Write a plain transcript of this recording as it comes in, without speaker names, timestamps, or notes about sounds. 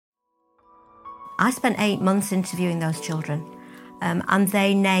I spent 8 months interviewing those children, and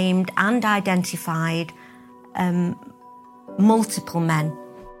they named and identified multiple men.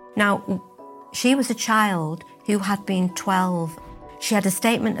 Now, she was a child who had been 12. She had a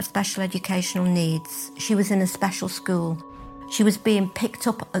statement of special educational needs. She was in a special school. She was being picked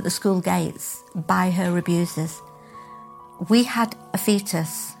up at the school gates by her abusers. We had a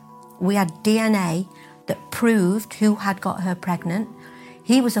fetus. We had DNA that proved who had got her pregnant.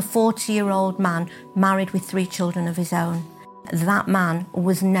 He was a 40-year-old man married with 3 children of his own. That man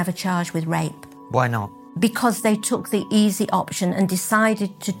was never charged with rape. Why not? Because they took the easy option and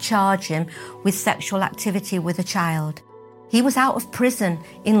decided to charge him with sexual activity with a child. He was out of prison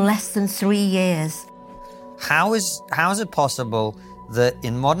in less than 3 years. How is it possible that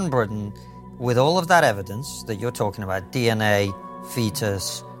in modern Britain, with all of that evidence that you're talking about, DNA,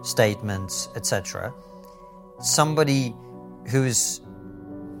 fetus, statements, etc., somebody who's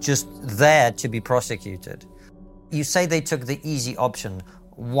just there to be prosecuted, you say they took the easy option.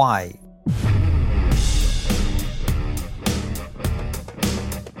 Why?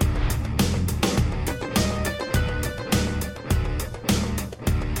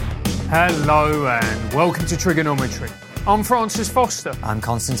 Hello and welcome to Trigonometry. I'm Francis Foster. I'm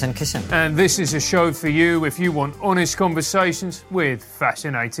Konstantin Kishin. And this is a show for you if you want honest conversations with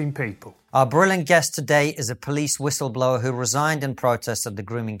fascinating people. Our brilliant guest today is a police whistleblower who resigned in protest of the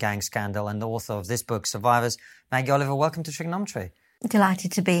grooming gang scandal and the author of this book, Survivors. Maggie Oliver, welcome to Trigonometry.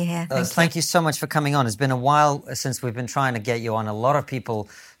 Delighted to be here. Thank you so much for coming on. It's been a while since we've been trying to get you on. A lot of people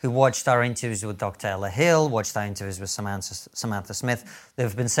who watched our interviews with Dr. Ella Hill, watched our interviews with Samantha Smith,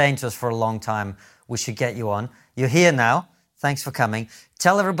 they've been saying to us for a long time, we should get you on. You're here now. Thanks for coming.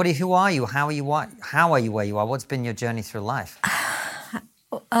 Tell everybody, who are you? How are you where you are? What's been your journey through life?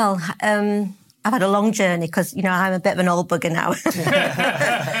 Well, I've had a long journey because, I'm a bit of an old bugger now.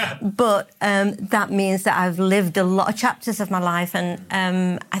 But that means that I've lived a lot of chapters of my life. And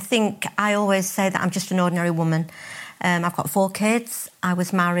I think I always say that I'm just an ordinary woman. I've got 4 kids. I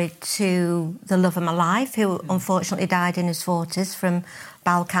was married to the love of my life, who unfortunately died in his 40s from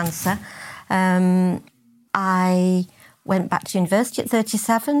bowel cancer. I went back to university at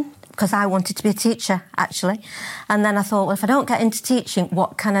 37 because I wanted to be a teacher, actually. And then I thought, well, if I don't get into teaching,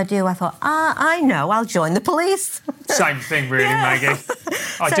 what can I do? I thought, I know, I'll join the police. Same thing, really, Maggie.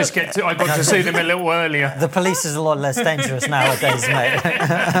 I got to see them a little earlier. The police is a lot less dangerous nowadays, mate.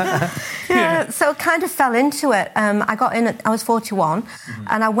 So I kind of fell into it. I got in I was 41,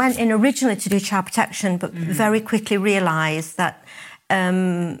 and I went in originally to do child protection, but very quickly realised that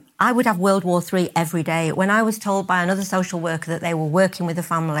I would have World War III every day. When I was told by another social worker that they were working with a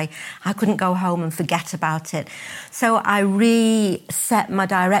family, I couldn't go home and forget about it. So I reset my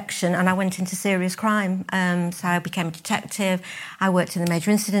direction and I went into serious crime. So I became a detective. I worked in the major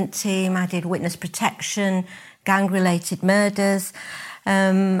incident team. I did witness protection, gang-related murders.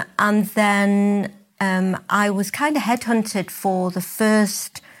 And then I was kind of headhunted for the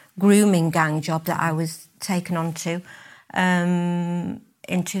first grooming gang job that I was taken on to.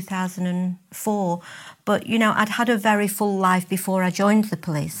 In 2004. But, I'd had a very full life before I joined the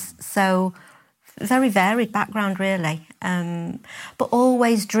police. So, very varied background, really. But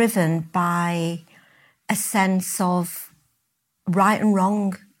always driven by a sense of right and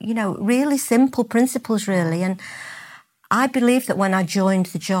wrong, really simple principles, really. And I believe that when I joined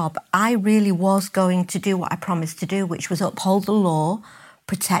the job, I really was going to do what I promised to do, which was uphold the law,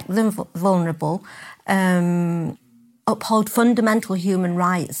 protect the vulnerable, uphold fundamental human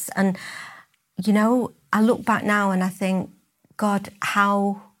rights. And, I look back now and I think, God,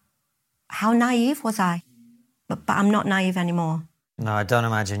 how naive was I? But I'm not naive anymore. No, I don't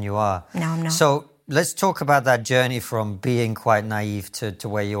imagine you are. No, I'm not. So let's talk about that journey from being quite naive to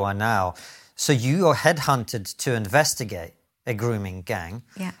where you are now. So you are headhunted to investigate a grooming gang.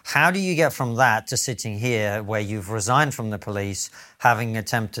 Yeah. How do you get from that to sitting here where you've resigned from the police, having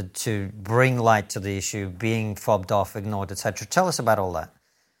attempted to bring light to the issue, being fobbed off, ignored, etc.? Tell us about all that.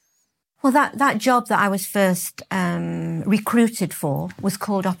 Well, that job that I was first recruited for was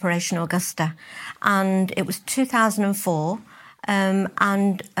called Operation Augusta. And it was 2004.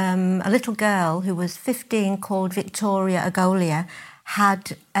 And a little girl who was 15 called Victoria Agolia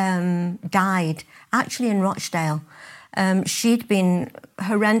had died, actually in Rochdale. She'd been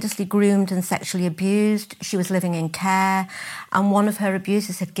horrendously groomed and sexually abused. She was living in care, and one of her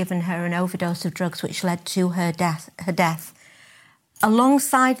abusers had given her an overdose of drugs which led to her death.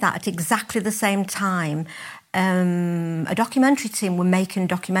 Alongside that, at exactly the same time, a documentary team were making a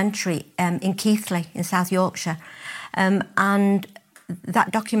documentary in Keighley in South Yorkshire, and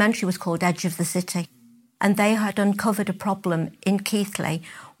that documentary was called Edge of the City. and they had uncovered a problem in Keighley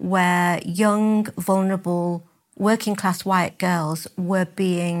where young, vulnerable, working-class white girls were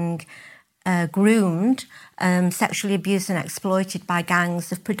being groomed, sexually abused and exploited by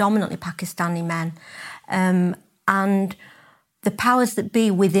gangs of predominantly Pakistani men. And the powers that be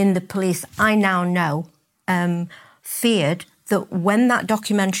within the police, I now know, feared that when that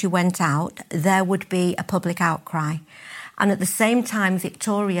documentary went out, there would be a public outcry. And at the same time,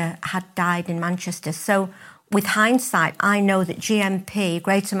 Victoria had died in Manchester. So with hindsight, I know that GMP,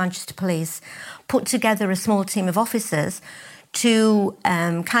 Greater Manchester Police, put together a small team of officers to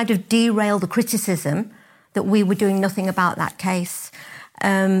kind of derail the criticism that we were doing nothing about that case.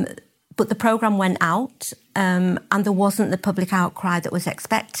 But the programme went out and there wasn't the public outcry that was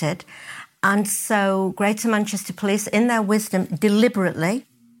expected. And so Greater Manchester Police, in their wisdom, deliberately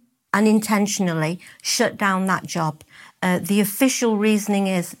and intentionally shut down that job. The official reasoning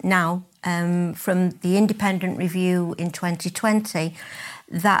is now, from the independent review in 2020,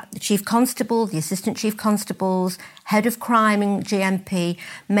 that the Chief Constable, the Assistant Chief Constables, Head of Crime in GMP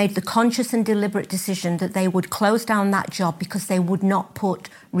made the conscious and deliberate decision that they would close down that job because they would not put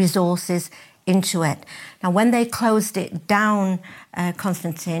resources into it. Now, when they closed it down,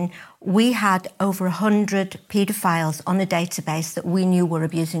 Constantine, we had over 100 paedophiles on a database that we knew were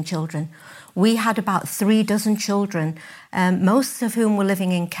abusing children. We had about 36 children, most of whom were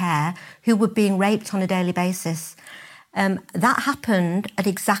living in care, who were being raped on a daily basis. That happened at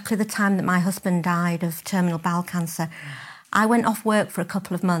exactly the time that my husband died of terminal bowel cancer. I went off work for a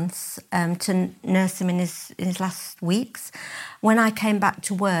couple of months to nurse him in his last weeks. When I came back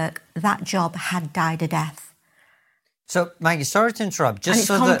to work, that job had died a death. So, Maggie, sorry to interrupt. And it's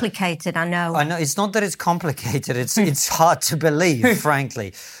complicated, I know. I know. It's not that it's complicated. It's hard to believe,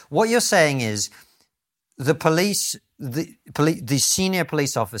 frankly. What you're saying is the senior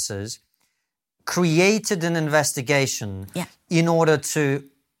police officers created an investigation in order to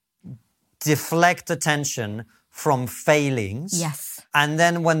deflect attention from failings. Yes. And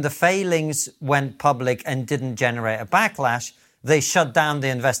then when the failings went public and didn't generate a backlash, they shut down the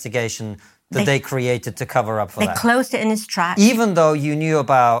investigation that they created to cover up for that. They closed it in its tracks. Even though you knew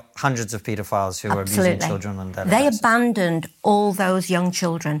about hundreds of paedophiles who were abusing children on daily basis. They abandoned all those young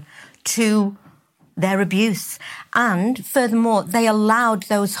children to their abuse. And furthermore, they allowed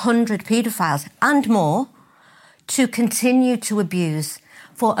those 100 paedophiles and more to continue to abuse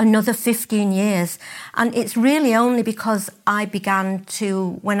for another 15 years. And it's really only because I began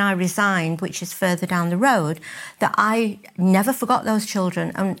to, when I resigned, which is further down the road, that I never forgot those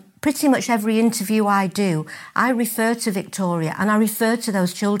children. And pretty much every interview I do, I refer to Victoria and I refer to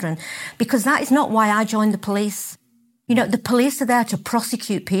those children because that is not why I joined the police. You know, the police are there to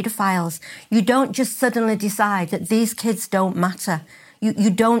prosecute paedophiles. You don't just suddenly decide that these kids don't matter. You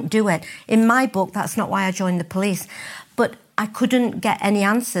don't do it. In my book, that's not why I joined the police. But I couldn't get any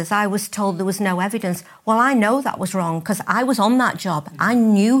answers. I was told there was no evidence. Well, I know that was wrong because I was on that job. I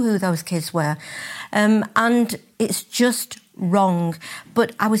knew who those kids were. And it's just wrong.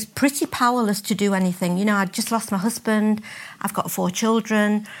 But I was pretty powerless to do anything. You know, I'd just lost my husband. I've got 4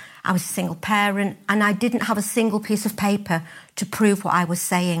 children. I was a single parent, and I didn't have a single piece of paper to prove what I was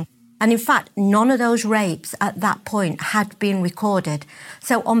saying. And in fact, none of those rapes at that point had been recorded.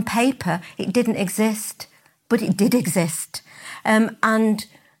 So on paper, it didn't exist, but it did exist. And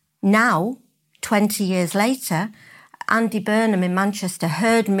now, 20 years later, Andy Burnham in Manchester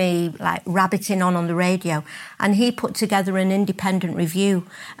heard me like rabbiting on the radio, and he put together an independent review.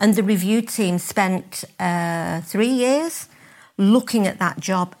 And the review team spent 3 years looking at that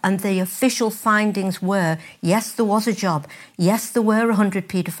job, and the official findings were, yes, there was a job. Yes, there were 100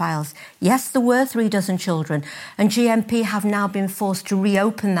 paedophiles. Yes, there were 36 children. And GMP have now been forced to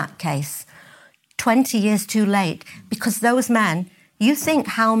reopen that case 20 years too late because those men, you think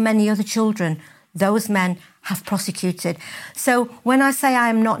how many other children those men have prosecuted. So when I say I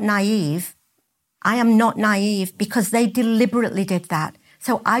am not naive because they deliberately did that.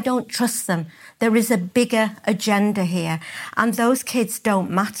 So I don't trust them. There is a bigger agenda here, and those kids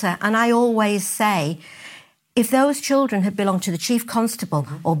don't matter. And I always say, if those children had belonged to the Chief Constable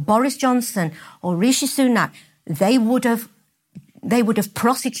or Boris Johnson or Rishi Sunak, they would have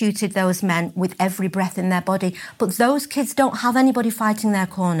prosecuted those men with every breath in their body. But those kids don't have anybody fighting their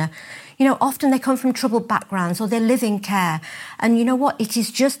corner. You know, often they come from troubled backgrounds or they live in care. And you know what? It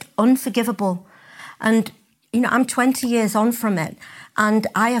is just unforgivable. And, you know, I'm 20 years on from it. And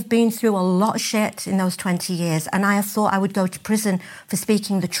I have been through a lot of shit in those 20 years. And I have thought I would go to prison for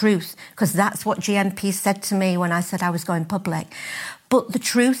speaking the truth, because that's what GMP said to me when I said I was going public. But the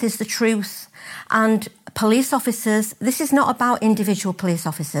truth is the truth. And police officers, this is not about individual police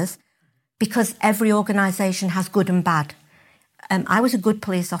officers. because every organisation has good and bad. I was a good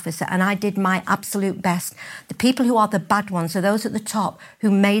police officer and I did my absolute best. The people who are the bad ones are those at the top who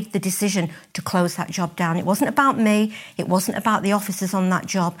made the decision to close that job down. It wasn't about me. It wasn't about the officers on that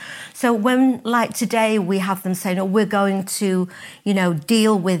job. So when, like today, we have them saying, oh, we're going to,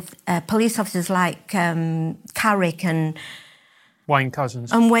 deal with police officers like Carrick and Wayne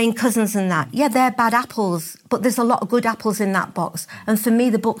Couzens. And that. Yeah, they're bad apples, but there's a lot of good apples in that box. And for me,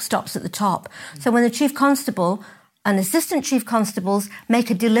 the book stops at the top. So when the Chief Constable and Assistant Chief Constables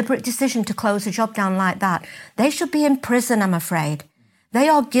make a deliberate decision to close a job down like that, they should be in prison, I'm afraid. They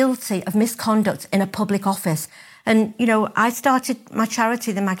are guilty of misconduct in a public office. And, I started my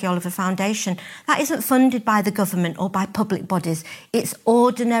charity, the Maggie Oliver Foundation. That isn't funded by the government or by public bodies. It's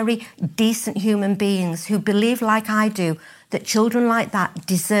ordinary, decent human beings who believe, like I do, that children like that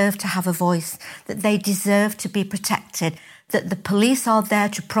deserve to have a voice, that they deserve to be protected, that the police are there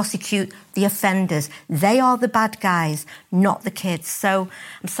to prosecute the offenders. They are the bad guys, not the kids. So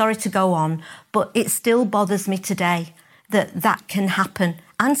I'm sorry to go on, but it still bothers me today that can happen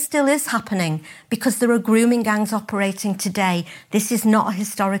and still is happening because there are grooming gangs operating today. This is not a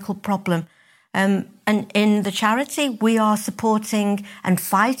historical problem. And in the charity, we are supporting and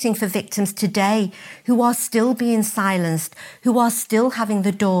fighting for victims today who are still being silenced, who are still having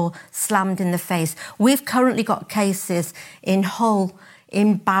the door slammed in the face. We've currently got cases in Hull,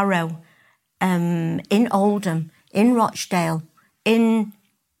 in Barrow, in Oldham, in Rochdale, in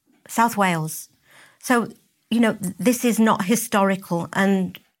South Wales. So, this is not historical,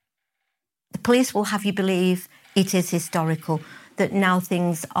 and the police will have you believe it is historical, that now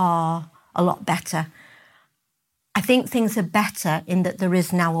things are a lot better. I think things are better in that there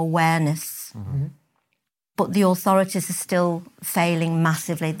is now awareness, but the authorities are still failing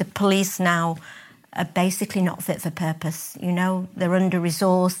massively. The police now are basically not fit for purpose. They're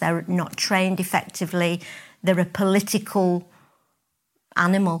under-resourced, they're not trained effectively, they're a political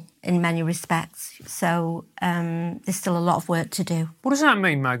animal in many respects. So there's still a lot of work to do. What does that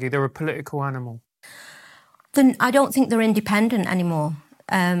mean, Maggie? They're a political animal? Then I don't think they're independent anymore.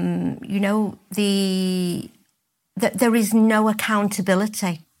 There is no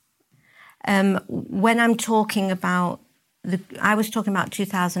accountability. When I'm talking about I was talking about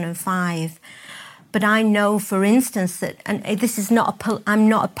 2005, but I know, for instance, that, and this is I'm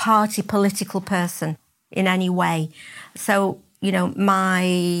not a party political person in any way. So,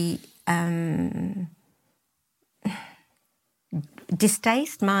 my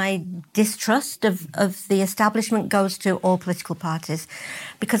distaste, my distrust of the establishment goes to all political parties,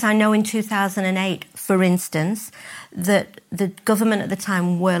 because I know in 2008, for instance, that the government at the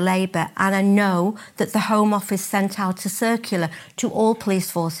time were Labour, and I know that the Home Office sent out a circular to all police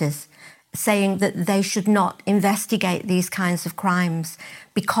forces saying that they should not investigate these kinds of crimes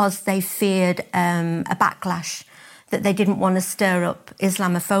because they feared a backlash, that they didn't want to stir up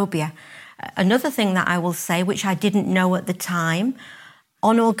Islamophobia. Another thing that I will say, which I didn't know at the time,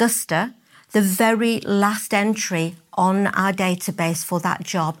 on Augusta, the very last entry on our database for that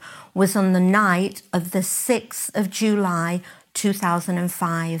job was on the night of the 6th of July,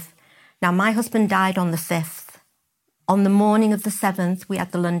 2005. Now, my husband died on the 5th. On the morning of the 7th, we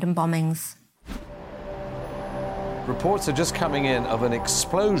had the London bombings. Reports are just coming in of an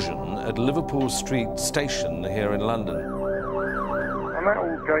explosion at Liverpool Street Station here in London. I'm at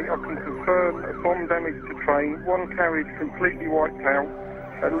Aldgate. I can confirm a bomb damage to train, one carriage completely wiped out,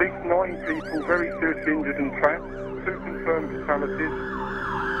 at least 9 people very seriously injured and trapped, 2 confirmed fatalities.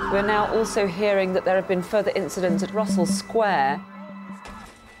 We're now also hearing that there have been further incidents at Russell Square.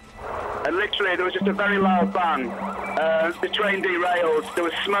 Literally, there was just a very loud bang. The train derailed. There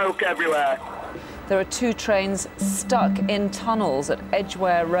was smoke everywhere. There are 2 trains stuck in tunnels at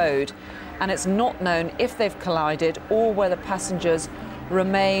Edgware Road, and it's not known if they've collided or whether passengers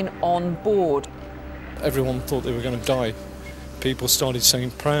remain on board. Everyone thought they were going to die. People started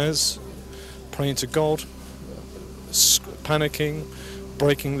saying prayers, praying to God, panicking,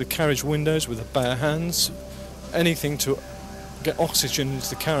 breaking the carriage windows with their bare hands, anything to get oxygen into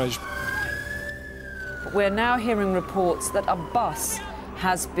the carriage. We're now hearing reports that a bus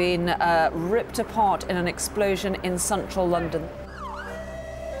has been ripped apart in an explosion in central London.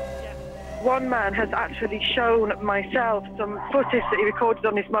 One man has actually shown myself some footage that he recorded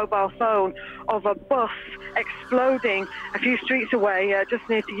on his mobile phone of a bus exploding a few streets away, just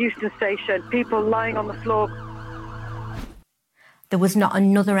near to Euston Station, people lying on the floor. There was not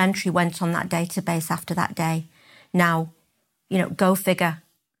another entry went on that database after that day. Now, go figure.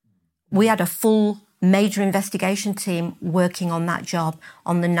 We had a full major investigation team working on that job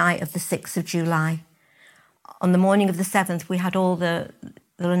on the night of the 6th of July. On the morning of the 7th, we had all the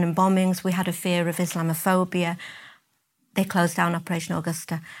the London bombings, we had a fear of Islamophobia. They closed down Operation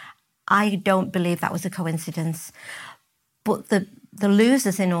Augusta. I don't believe that was a coincidence. But the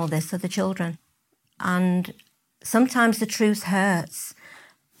losers in all this are the children. And sometimes the truth hurts.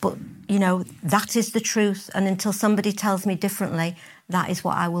 But, you know, that is the truth. And until somebody tells me differently, that is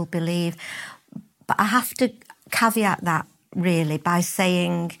what I will believe. But I have to caveat that, really, by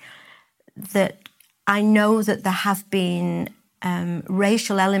saying that I know that there have been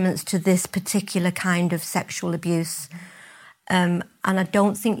racial elements to this particular kind of sexual abuse. And I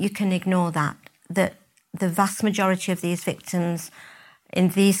don't think you can ignore that the vast majority of these victims in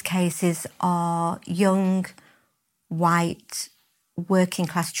these cases are young, white,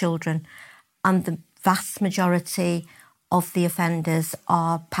 working-class children, and the vast majority of the offenders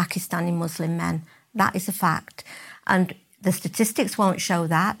are Pakistani Muslim men. That is a fact. And the statistics won't show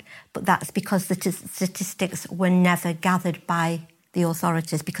that, but that's because the statistics were never gathered by the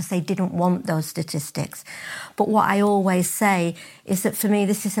authorities because they didn't want those statistics. But what I always say is that for me,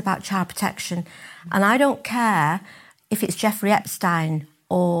 this is about child protection. And I don't care if it's Jeffrey Epstein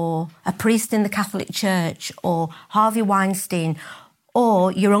or a priest in the Catholic Church or Harvey Weinstein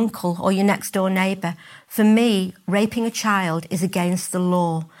or your uncle or your next door neighbour. For me, raping a child is against the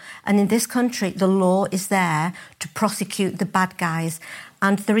law. And in this country, the law is there to prosecute the bad guys.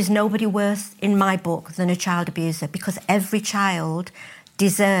 And there is nobody worse, in my book, than a child abuser, because every child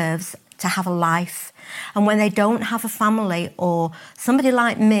deserves to have a life. And when they don't have a family or somebody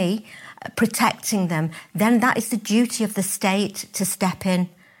like me protecting them, then that is the duty of the state to step in.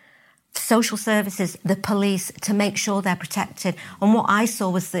 Social services, the police, to make sure they're protected. And what I saw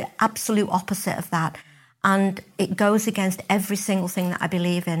was the absolute opposite of that. And it goes against every single thing that I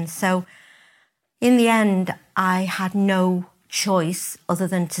believe in. So in the end, I had no choice other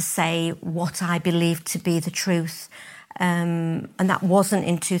than to say what I believed to be the truth. And that wasn't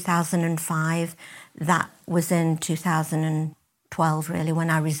in 2005. That was in 2012, really, when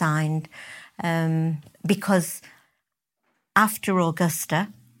I resigned. Because after Augusta,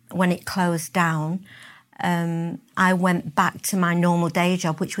 when it closed down, I went back to my normal day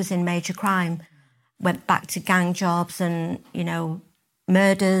job, which was in major crime. Went back to gang jobs and, you know,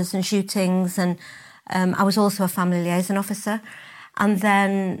 murders and shootings. And I was also a family liaison officer. And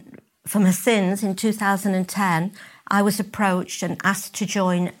then for my sins, in 2010, I was approached and asked to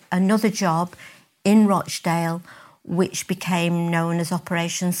join another job in Rochdale, which became known as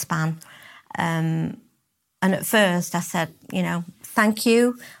Operation Span. And at first I said, you know, thank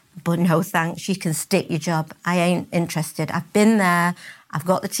you, but no thanks. You can stick your job. I ain't interested. I've been there. I've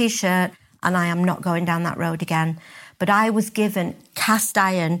got the T-shirt. And I am not going down that road again. But I was given cast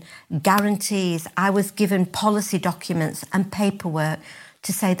iron guarantees. I was given policy documents and paperwork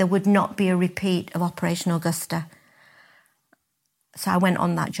to say there would not be a repeat of Operation Augusta. So I went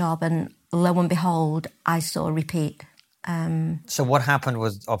on that job and lo and behold, I saw a repeat. So what happened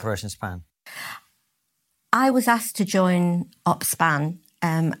with Operation Span? I was asked to join Op Span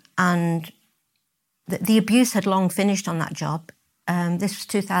and the abuse had long finished on that job. This was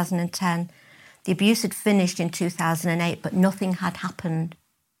 2010. The abuse had finished in 2008, but nothing had happened.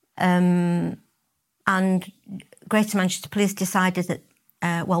 And Greater Manchester Police decided that,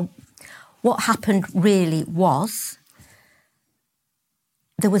 what happened really was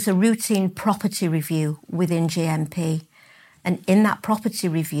there was a routine property review within GMP. And in that property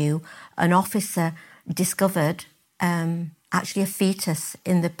review, an officer discovered actually a fetus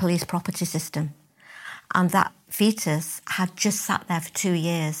in the police property system. And that fetus had just sat there for 2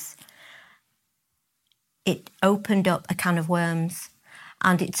 years. It opened up a can of worms,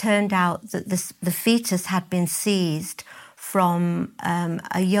 and it turned out that the fetus had been seized from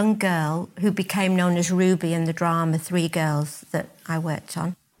a young girl who became known as Ruby in the drama Three Girls that I worked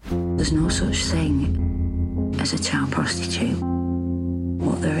on. There's no such thing as a child prostitute.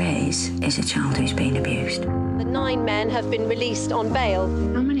 What there is a child who's been abused. The 9 men have been released on bail.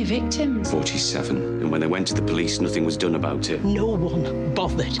 How many victims? 47. And when they went to the police, nothing was done about it. No one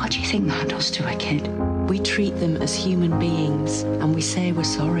bothered. What do you think that does to a kid? We treat them as human beings and we say we're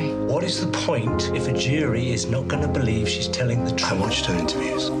sorry. What is the point if a jury is not going to believe she's telling the truth? I watched her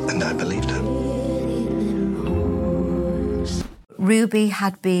interviews and I believed her. Ruby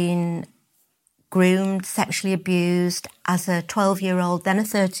had been groomed, sexually abused as a 12-year-old, then a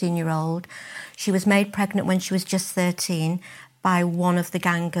 13-year-old. She was made pregnant when she was just 13 by one of the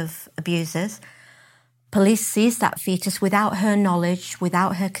gang of abusers. Police seized that fetus without her knowledge,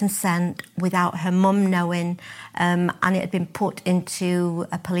 without her consent, without her mum knowing, and it had been put into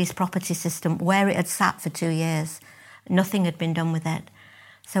a police property system where it had sat for 2 years. Nothing had been done with it.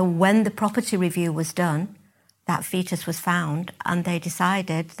 So when the property review was done, that fetus was found, and they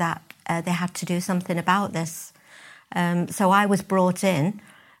decided that they had to do something about this. So I was brought in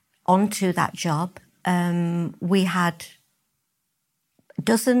onto that job. We had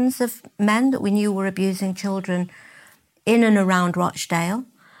dozens of men that we knew were abusing children in and around Rochdale,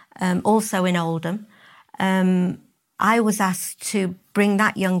 also in Oldham. I was asked to bring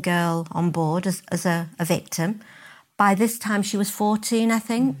that young girl on board as a victim. By this time, she was 14, I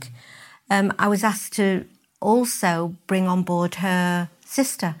think. I was asked to also bring on board her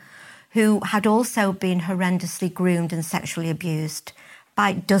sister, who had also been horrendously groomed and sexually abused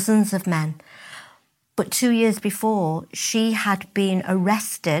by dozens of men. But 2 years before, she had been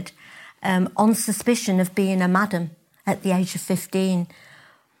arrested on suspicion of being a madam at the age of 15.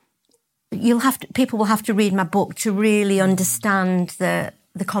 People will have to read my book to really understand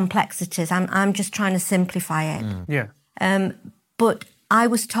the complexities. I'm just trying to simplify it. Yeah. But I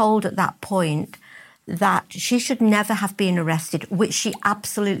was told at that point that she should never have been arrested, which she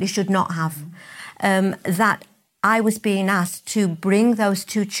absolutely should not have. That I was being asked to bring those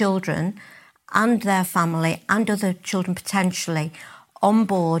 2 children and their family and other children potentially on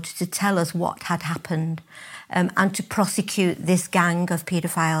board to tell us what had happened and to prosecute this gang of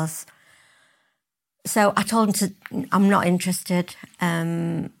paedophiles. So I told him I'm not interested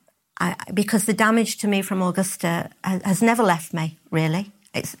because the damage to me from Augusta has never left me, really.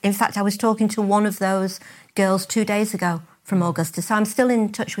 In fact, I was talking to one of those girls 2 days ago from Augusta, so I'm still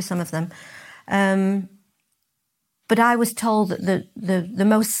in touch with some of them. But I was told that the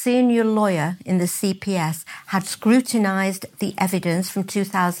most senior lawyer in the CPS had scrutinised the evidence from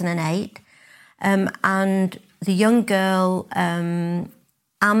 2008, and the young girl,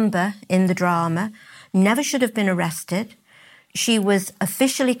 Amber, in the drama, never should have been arrested. She was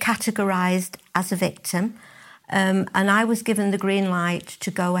officially categorised as a victim, and I was given the green light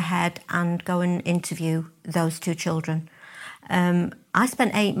to go ahead and go and interview those 2 children. I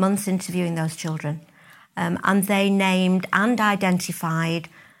spent 8 months interviewing those children. And they named and identified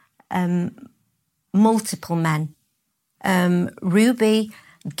multiple men. Ruby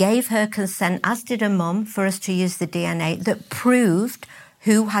gave her consent, as did her mum, for us to use the DNA that proved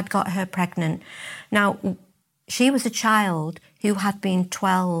who had got her pregnant. Now, she was a child who had been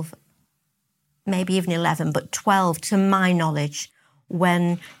 12, maybe even 11, but 12 to my knowledge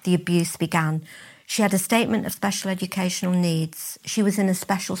when the abuse began. She had a statement of special educational needs. She was in a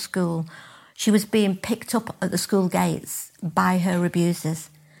special school. She was being picked up at the school gates by her abusers.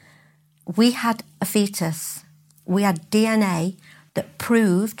 We had a fetus. We had DNA that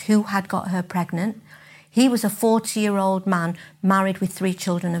proved who had got her pregnant. He was a 40-year-old man married with 3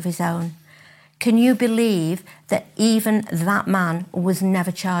 children of his own. Can you believe that even that man was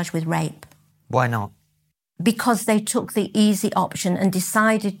never charged with rape? Why not? Because they took the easy option and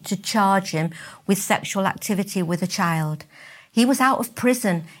decided to charge him with sexual activity with a child. He was out of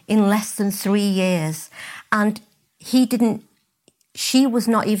prison in less than 3 years, and she was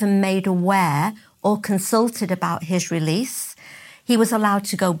not even made aware or consulted about his release. He was allowed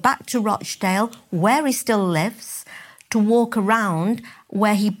to go back to Rochdale, where he still lives, to walk around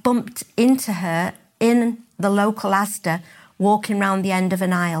where he bumped into her in the local Asda, walking round the end of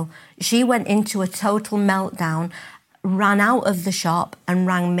an aisle. She went into a total meltdown, ran out of the shop and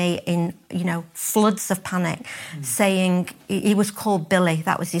rang me in, floods of panic, saying he was called Billy.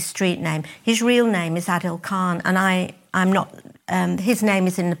 That was his street name. His real name is Adil Khan, and I'm not. His name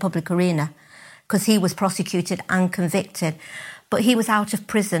is in the public arena because he was prosecuted and convicted, but he was out of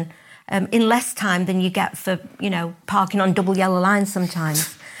prison in less time than you get for parking on double yellow lines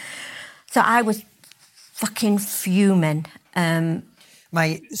sometimes. So I was fucking fuming.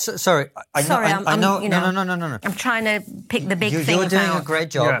 Maggie, sorry. I know. No. I'm trying to pick the big things out. You're doing a great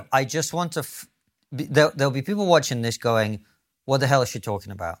job. Yeah. I just want to... There'll be people watching this going, what the hell is she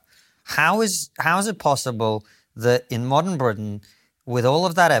talking about? How is it possible that in modern Britain, with all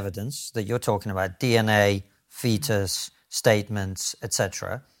of that evidence that you're talking about, DNA, fetus, statements,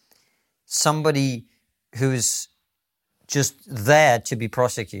 etc., somebody who's just there to be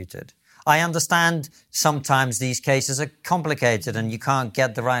prosecuted... I understand sometimes these cases are complicated and you can't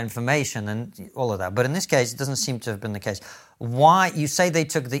get the right information and all of that. But in this case, it doesn't seem to have been the case. Why? You say they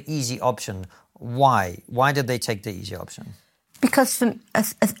took the easy option. Why? Why did they take the easy option? Because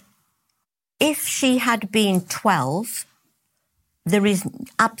if she had been 12, there is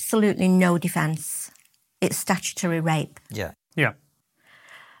absolutely no defence. It's statutory rape. Yeah. Yeah.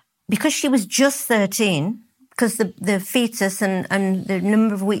 Because she was just 13... because the fetus and the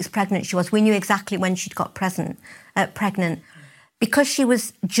number of weeks pregnant she was, we knew exactly when she'd got pregnant. Because she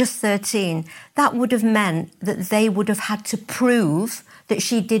was just 13, that would have meant that they would have had to prove that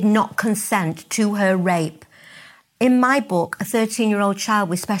she did not consent to her rape. in my book, a 13-year-old child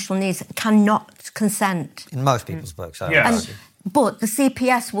with special needs cannot consent. In most people's books, Yes. But the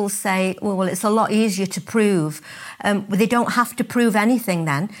CPS will say, well, it's a lot easier to prove. They don't have to prove anything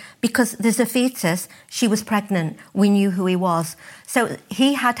then, because there's a fetus, she was pregnant, we knew who he was. So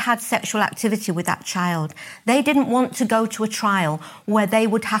he had had sexual activity with that child. They didn't want to go to a trial where they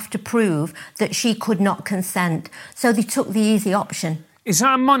would have to prove that she could not consent. So they took the easy option. Is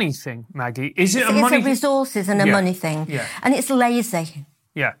that a money thing, Maggie? Is it a money It's a thing? resources and a money thing. Yeah. And it's lazy.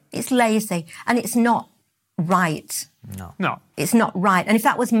 Yeah. It's lazy. And it's not right. No. It's not right. And if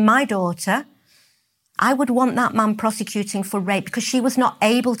that was my daughter, I would want that man prosecuting for rape because she was not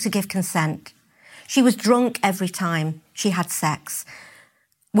able to give consent. She was drunk every time she had sex.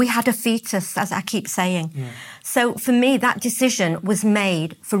 We had a fetus, as I keep saying. Yeah. So for me, that decision was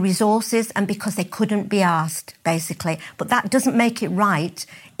made for resources and because they couldn't be asked, basically. But that doesn't make it right.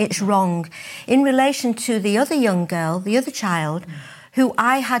 It's wrong. In relation to the other young girl, the other child, who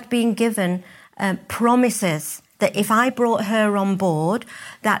I had been given promises that if I brought her on board,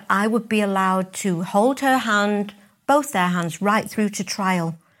 that I would be allowed to hold her hand, both their hands, right through to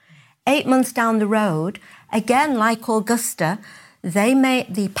trial. 8 months down the road, again, like Augusta, they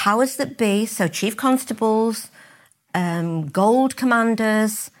made the powers that be, so chief constables, gold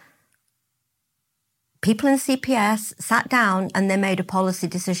commanders, people in CPS sat down and they made a policy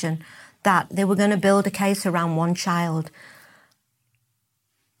decision that they were going to build a case around one child.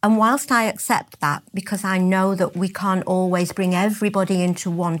 And whilst I accept that, because I know that we can't always bring everybody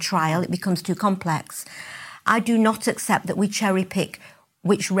into one trial, it becomes too complex, I do not accept that we cherry pick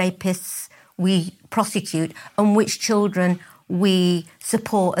which rapists we prosecute and which children we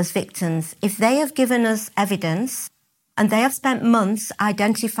support as victims. If they have given us evidence and they have spent months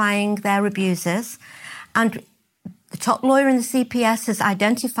identifying their abusers and the top lawyer in the CPS has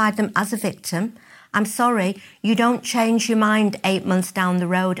identified them as a victim, I'm sorry, you don't change your mind 8 months down the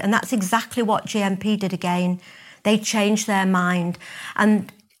road. And that's exactly what GMP did again. They changed their mind. And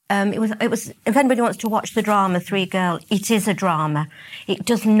it was. If anybody wants to watch the drama, Three Girl, it is a drama. It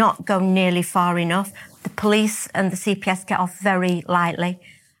does not go nearly far enough. The police and the CPS get off very lightly.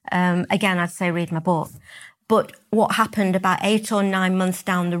 Again, I'd say read my book. But what happened about 8 or 9 months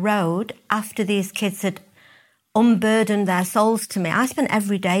down the road, after these kids had unburdened their souls to me, I spent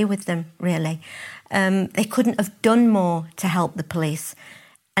every day with them, really. They couldn't have done more to help the police.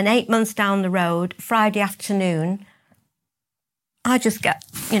 And 8 months down the road, Friday afternoon, I just get,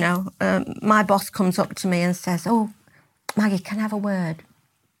 my boss comes up to me and says, "Oh, Maggie, can I have a word?"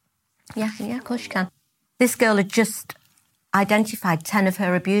 Yeah, of course you can. This girl had just identified 10 of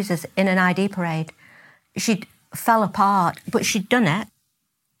her abusers in an ID parade. She'd fell apart, but she'd done it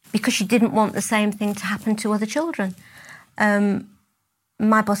because she didn't want the same thing to happen to other children.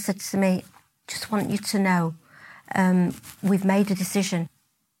 My boss said to me, "Just want you to know, we've made a decision.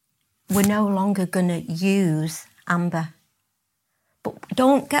 We're no longer going to use Amber. But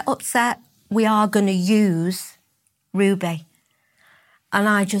don't get upset. We are going to use Ruby." And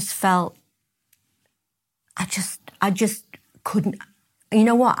I just felt, I just couldn't, you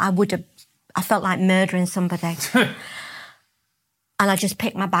know what? I felt like murdering somebody. And I just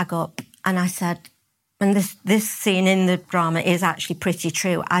picked my bag up and I said, and this scene in the drama is actually pretty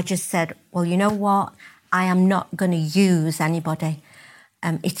true. I just said, "Well, you know what? I am not going to use anybody.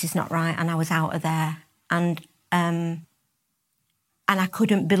 It is not right." And I was out of there. And I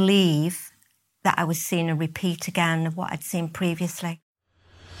couldn't believe that I was seeing a repeat again of what I'd seen previously.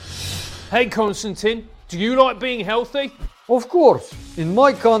 Hey, Constantine, do you like being healthy? Of course. In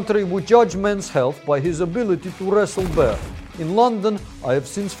my country, we judge man's health by his ability to wrestle bear. In London, I have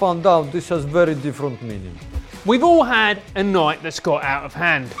since found out this has very different meaning. We've all had a night that's got out of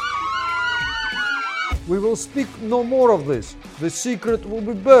hand. We will speak no more of this. The secret will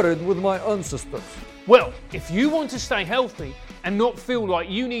be buried with my ancestors. Well, if you want to stay healthy and not feel like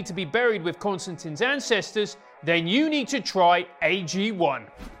you need to be buried with Constantine's ancestors, then you need to try AG1.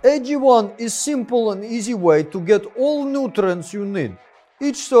 AG1 is simple and easy way to get all nutrients you need.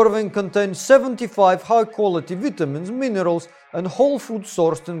 Each serving contains 75 high-quality vitamins, minerals, and whole food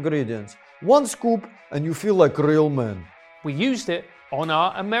sourced ingredients. One scoop and you feel like a real man. We used it on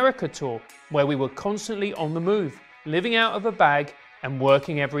our America tour, where we were constantly on the move, living out of a bag and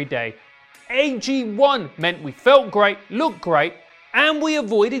working every day. AG1 meant we felt great, looked great, and we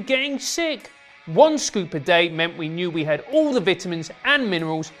avoided getting sick. One scoop a day meant we knew we had all the vitamins and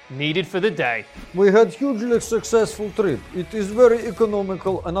minerals needed for the day. We had hugely successful trip. It is very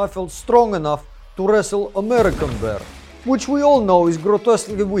economical and I felt strong enough to wrestle American bear, which we all know is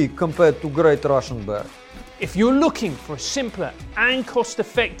grotesquely weak compared to Great Russian bear. If you're looking for a simpler and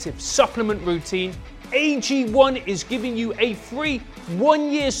cost-effective supplement routine, AG1 is giving you a free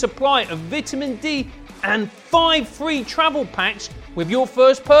 1-year supply of vitamin D and 5 free travel packs with your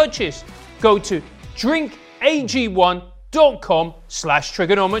first purchase. Go to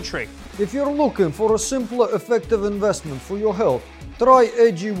drinkag1.com/trigonometry. If you're looking for a simpler, effective investment for your health, try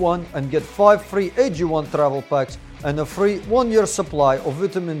AG1 and get 5 free AG1 travel packs and a free 1-year supply of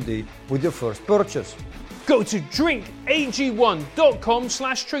vitamin D with your first purchase. Go to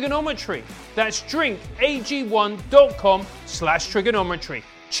drinkag1.com/trigonometry. That's drinkag1.com/trigonometry.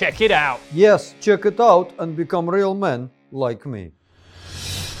 Check it out. Yes, check it out and become real men like me.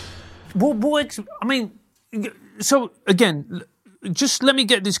 So again, just let me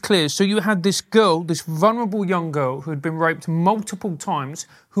get this clear. So you had this girl, this vulnerable young girl who had been raped multiple times,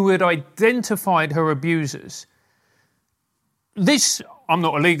 who had identified her abusers. This, I'm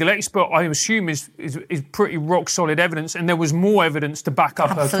not a legal expert, I assume is pretty rock solid evidence, and there was more evidence to back up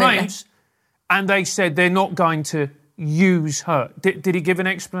her claims. And they said they're not going to use her. Did he give an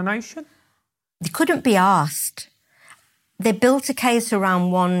explanation? They couldn't be asked. They built a case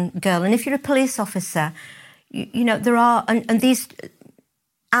around one girl, and if you're a police officer, you know, there are, and these,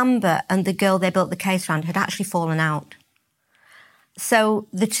 Amber and the girl they built the case around had actually fallen out. So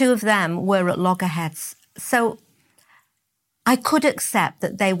the two of them were at loggerheads. So I could accept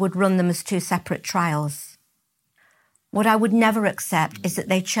that they would run them as two separate trials. What I would never accept is that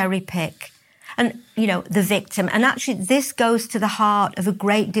they cherry pick and, you know, the victim. And actually this goes to the heart of a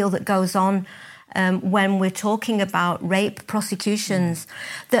great deal that goes on when we're talking about rape prosecutions,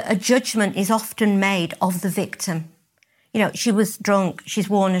 that a judgment is often made of the victim. You know, she was drunk, she's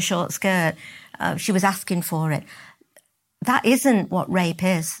worn a short skirt, she was asking for it. That isn't what rape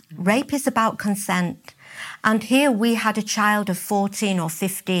is. Rape is about consent. And here we had a child of 14 or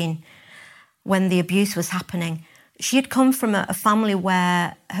 15 when the abuse was happening. She had come from a family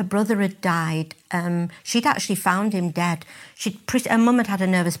where her brother had died. She'd actually found him dead. Her mum had had a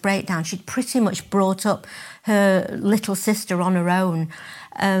nervous breakdown. She'd pretty much brought up her little sister on her own.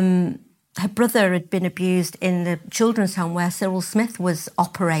 Her brother had been abused in the children's home where Cyril Smith was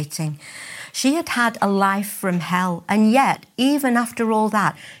operating. She had had a life from hell. And yet, even after all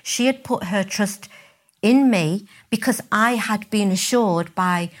that, she had put her trust in me because I had been assured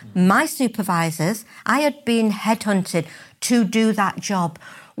by my supervisors, I had been headhunted to do that job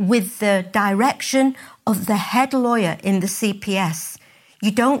with the direction of the head lawyer in the CPS. You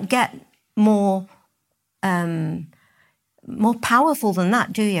don't get more powerful than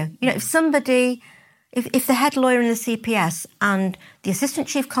that, do you? You know, if the head lawyer in the CPS and the assistant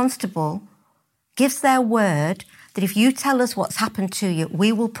chief constable gives their word that if you tell us what's happened to you,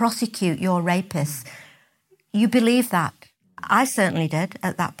 we will prosecute your rapists. You believe that. I certainly did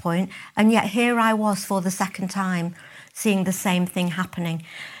at that point. And yet here I was for the second time seeing the same thing happening.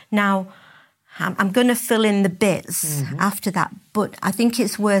 Now, I'm going to fill in the bits after that, but I think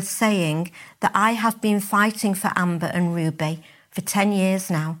it's worth saying that I have been fighting for Amber and Ruby for 10 years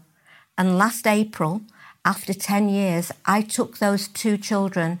now. And last April, after 10 years, I took those two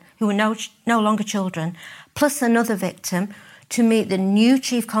children, who were no longer children, plus another victim, to meet the new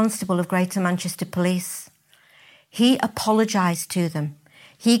Chief Constable of Greater Manchester Police. He apologised to them.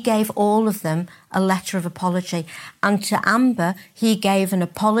 He gave all of them a letter of apology. And to Amber, he gave an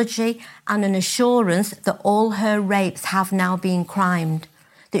apology and an assurance that all her rapes have now been crimed,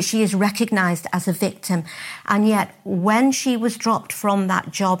 that she is recognised as a victim. And yet, when she was dropped from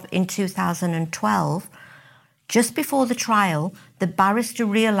that job in 2012, just before the trial, the barrister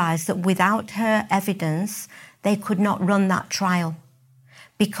realised that without her evidence, they could not run that trial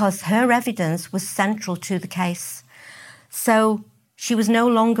because her evidence was central to the case. So she was no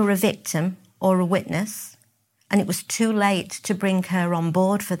longer a victim or a witness, and it was too late to bring her on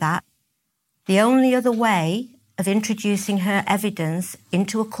board for that. The only other way of introducing her evidence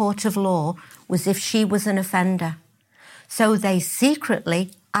into a court of law was if she was an offender. So they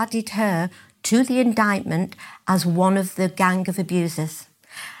secretly added her to the indictment as one of the gang of abusers.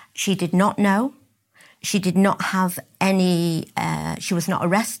 She did not know. She did not have any, she was not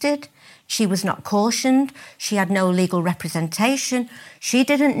arrested. She was not cautioned. She had no legal representation. She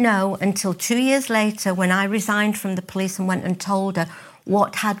didn't know until 2 years later when I resigned from the police and went and told her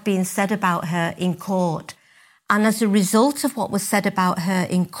what had been said about her in court. And as a result of what was said about her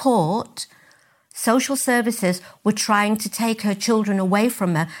in court, social services were trying to take her children away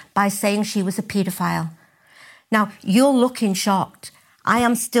from her by saying she was a paedophile. Now, you're looking shocked. I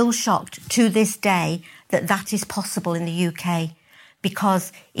am still shocked to this day that that is possible in the UK.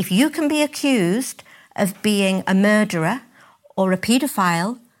 Because if you can be accused of being a murderer or a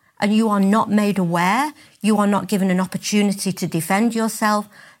paedophile and you are not made aware, you are not given an opportunity to defend yourself,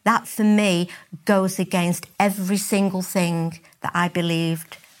 That, for me, goes against every single thing that I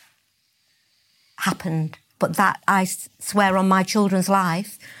believed happened. But that, I swear on my children's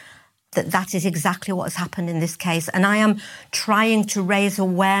life, that is exactly what has happened in this case. And I am trying to raise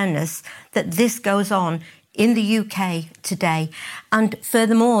awareness that this goes on in the UK today. And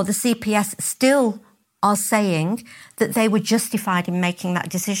furthermore, the CPS still are saying that they were justified in making that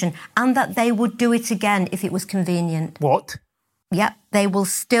decision and that they would do it again if it was convenient. What? Yep, they will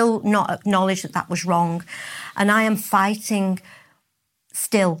still not acknowledge that that was wrong. And I am fighting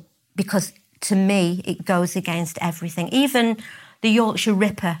still because, to me, it goes against everything. Even the Yorkshire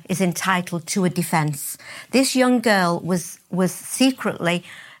Ripper is entitled to a defence. This young girl was secretly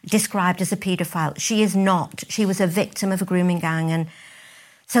described as a paedophile. She is not. She was a victim of a grooming gang. And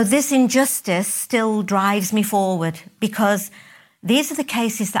so this injustice still drives me forward because these are the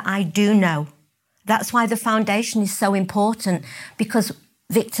cases that I do know. That's why the foundation is so important, because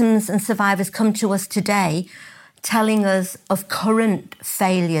victims and survivors come to us today telling us of current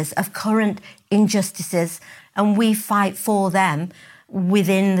failures, of current injustices, and we fight for them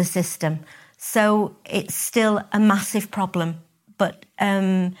within the system. So it's still a massive problem, but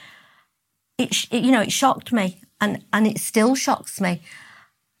it shocked me, and it still shocks me.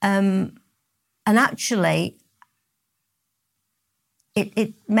 And actually,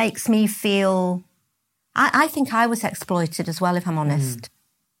 it makes me feel. I think I was exploited as well, if I'm honest.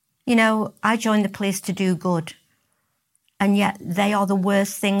 You know, I joined the police to do good, and yet they are the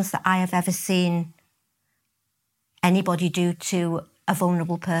worst things that I have ever seen anybody do to a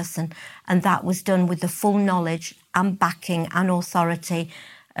vulnerable person. And that was done with the full knowledge and backing and authority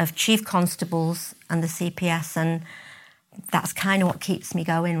of chief constables and the CPS, and that's kind of what keeps me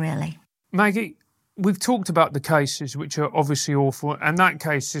going, really. Maggie, we've talked about the cases, which are obviously awful, and that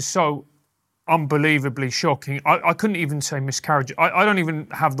case is so unbelievably shocking. I couldn't even say miscarriage. I don't even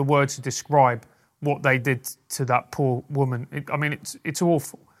have the words to describe what they did to that poor woman. It's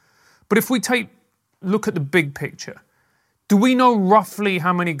awful. But if we look at the big picture, do we know roughly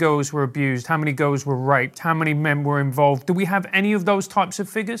how many girls were abused, how many girls were raped, how many men were involved? Do we have any of those types of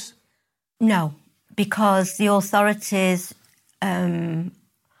figures? No, because the authorities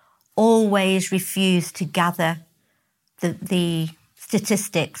always refuse to gather the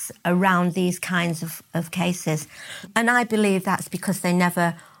statistics around these kinds of cases. And I believe that's because they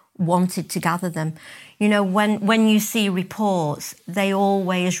never wanted to gather them. You know, when you see reports, they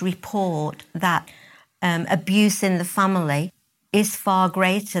always report that abuse in the family is far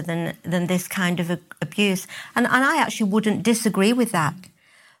greater than this kind of abuse. And I actually wouldn't disagree with that.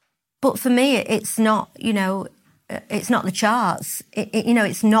 But for me, it's not, it's not the charts.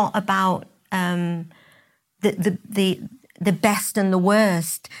 It's not about the best and the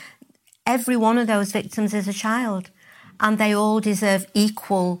worst. Every one of those victims is a child, and they all deserve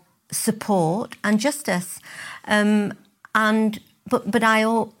equal support and justice. But I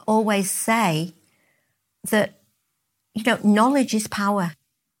always say that, knowledge is power.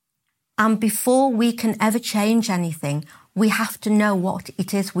 And before we can ever change anything, we have to know what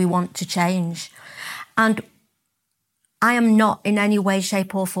it is we want to change. And I am not in any way,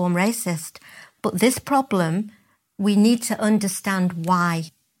 shape or form racist, but this problem, we need to understand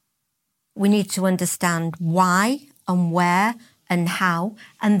why. We need to understand why and where and how,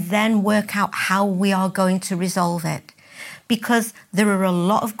 and then work out how we are going to resolve it. Because there are a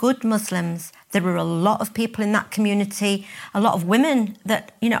lot of good Muslims, there are a lot of people in that community, a lot of women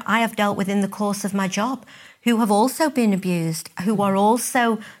that, I have dealt with in the course of my job who have also been abused, who are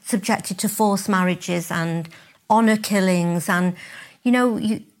also subjected to forced marriages and honour killings. And,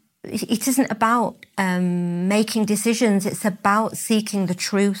 it isn't about making decisions, it's about seeking the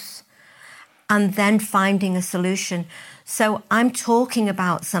truth and then finding a solution. So I'm talking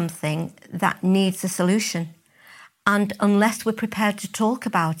about something that needs a solution. And unless we're prepared to talk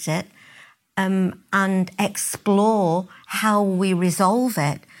about it and explore how we resolve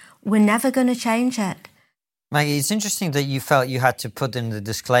it, we're never going to change it. Maggie, it's interesting that you felt you had to put in the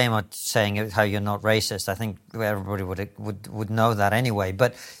disclaimer saying how you're not racist. I think everybody would know that anyway.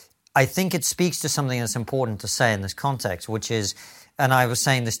 But I think it speaks to something that's important to say in this context, which is, and I was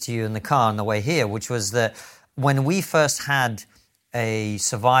saying this to you in the car on the way here, which was that when we first had a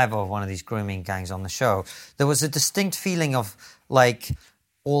survivor of one of these grooming gangs on the show, there was a distinct feeling of, like,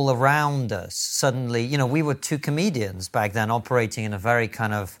 all around us, suddenly, we were two comedians back then operating in a very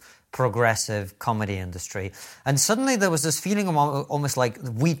kind of progressive comedy industry. And suddenly there was this feeling of almost like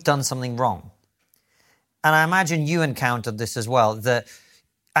we'd done something wrong. And I imagine you encountered this as well.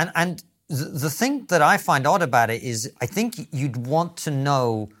 And the thing that I find odd about it is I think you'd want to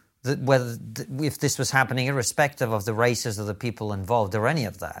know if this was happening irrespective of the races of the people involved or any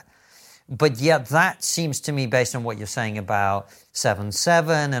of that. But yet that seems to me, based on what you're saying about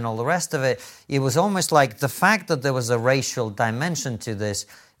 7/7 and all the rest of it, it was almost like the fact that there was a racial dimension to this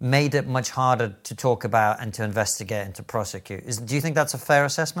made it much harder to talk about and to investigate and to prosecute. Do you think that's a fair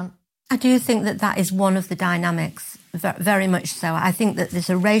assessment? I do think that that is one of the dynamics, very much so. I think that there's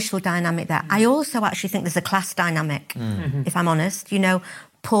a racial dynamic there. I also actually think there's a class dynamic, if I'm honest. You know,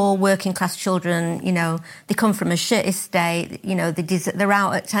 poor working class children, you know, they come from a shit estate, you know, they're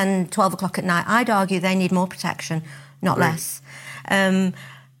out at 10, 12 o'clock at night. I'd argue they need more protection, not less. And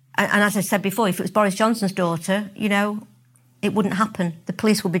as I said before, if it was Boris Johnson's daughter, you know, it wouldn't happen. The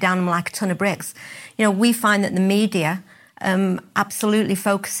police would be down them like a ton of bricks. You know, we find that the media absolutely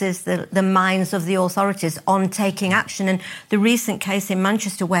focuses the minds of the authorities on taking action. And the recent case in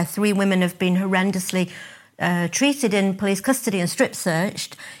Manchester where 3 women have been horrendously treated in police custody and strip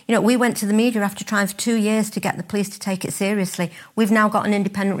searched, you know, we went to the media after trying for 2 years to get the police to take it seriously. We've now got an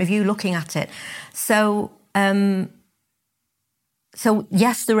independent review looking at it. So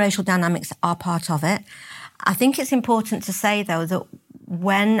yes, the racial dynamics are part of it. I think it's important to say, though, that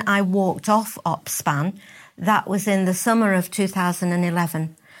when I walked off OpSpan, that was in the summer of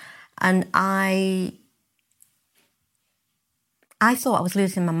 2011, and I thought I was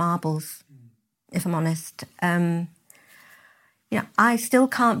losing my marbles, if I'm honest. You know, I still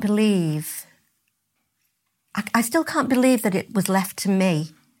can't believe that it was left to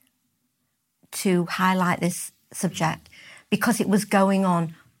me to highlight this subject, because it was going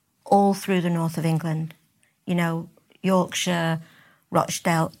on all through the north of England. You know, Yorkshire,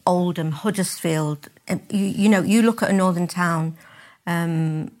 Rochdale, Oldham, Huddersfield. You know, you look at a northern town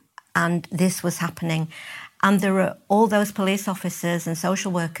and this was happening. And there were all those police officers and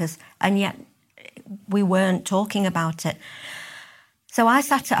social workers, and yet we weren't talking about it. So I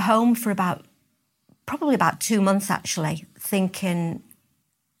sat at home for probably about 2 months, actually, thinking,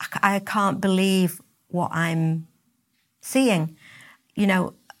 I can't believe what I'm seeing.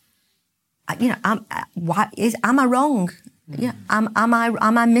 Am I wrong? Yeah,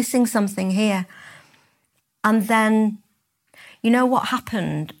 am I missing something here? And then, you know what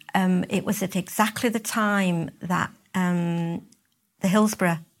happened? It was at exactly the time that the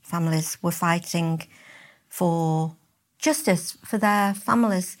Hillsborough families were fighting for justice for their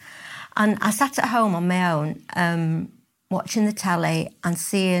families. And I sat at home on my own, watching the telly and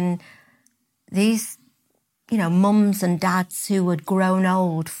seeing these, you know, mums and dads who had grown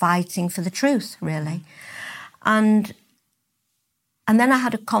old fighting for the truth, really. And then I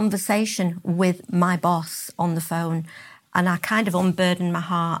had a conversation with my boss on the phone, and I kind of unburdened my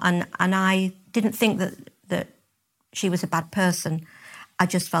heart, and I didn't think that she was a bad person. I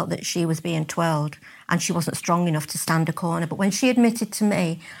just felt that she was being twirled and she wasn't strong enough to stand a corner. But when she admitted to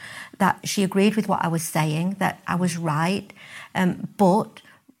me that she agreed with what I was saying, that I was right, but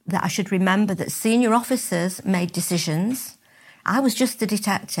that I should remember that senior officers made decisions. I was just a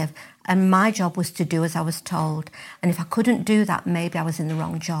detective, and my job was to do as I was told. And if I couldn't do that, maybe I was in the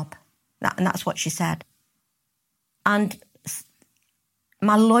wrong job. And that's what she said. And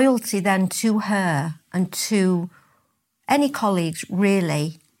my loyalty then to her and to any colleagues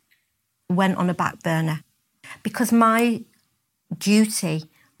really went on a back burner, because my duty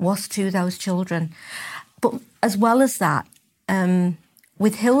was to those children. But as well as that,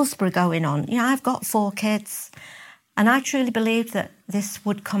 with Hillsborough going on, you know, I've got 4 kids. And I truly believed that this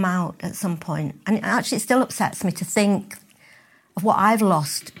would come out at some point. And actually, it still upsets me to think of what I've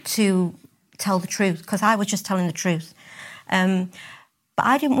lost to tell the truth, because I was just telling the truth. But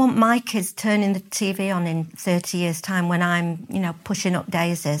I didn't want my kids turning the TV on in 30 years' time when I'm, you know, pushing up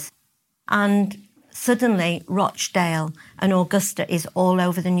daisies. And suddenly, Rochdale and Augusta is all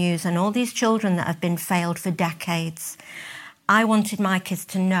over the news, and all these children that have been failed for decades. I wanted my kids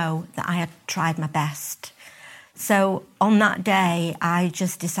to know that I had tried my best. So on that day, I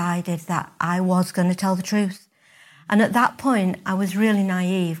just decided that I was going to tell the truth. And at that point, I was really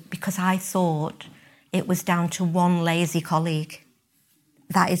naive, because I thought it was down to one lazy colleague.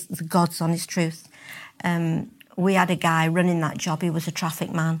 That is the God's honest truth. We had a guy running that job. He was a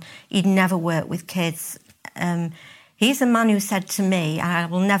traffic man. He'd never worked with kids. He's a man who said to me, and I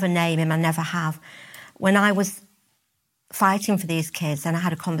will never name him, I never have, when I was fighting for these kids and I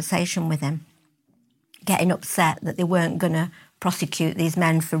had a conversation with him, getting upset that they weren't going to prosecute these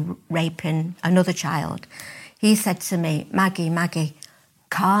men for raping another child, he said to me, Maggie,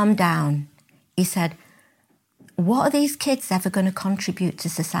 calm down. He said, what are these kids ever going to contribute to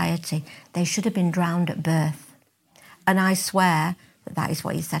society? They should have been drowned at birth. And I swear that is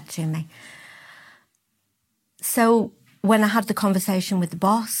what he said to me. So when I had the conversation with the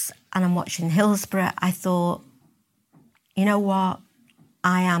boss and I'm watching Hillsborough, I thought, you know what?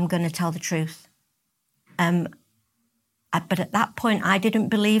 I am going to tell the truth. But at that point, I didn't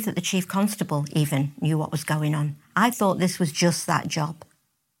believe that the chief constable even knew what was going on. I thought this was just that job.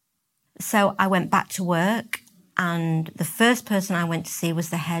 So I went back to work, and the first person I went to see was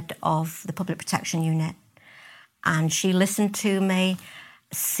the head of the public protection unit. And she listened to me,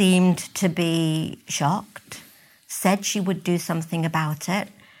 seemed to be shocked, said she would do something about it.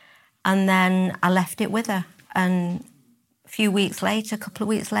 And then I left it with her. And a couple of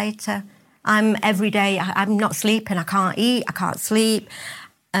weeks later, every day, I'm not sleeping, I can't eat, I can't sleep.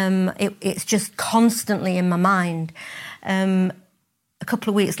 It's just constantly in my mind. A couple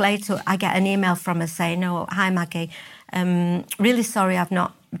of weeks later, I get an email from her saying, "Oh, hi Maggie, really sorry I've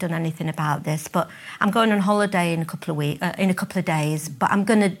not done anything about this, but I'm going on holiday in a couple of days, but I'm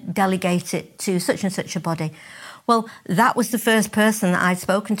going to delegate it to such and such a body." Well, that was the first person that I'd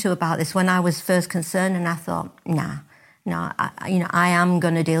spoken to about this when I was first concerned, and I thought, I am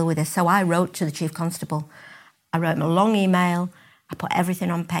going to deal with this. So I wrote to the chief constable. I wrote him a long email. I put everything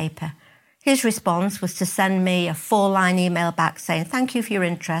on paper. His response was to send me a 4-line email back saying, "Thank you for your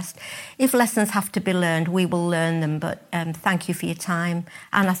interest. If lessons have to be learned, we will learn them, but thank you for your time."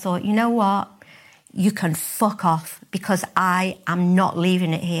 And I thought, you know what? You can fuck off, because I am not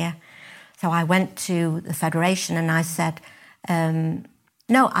leaving it here. So I went to the Federation and I said,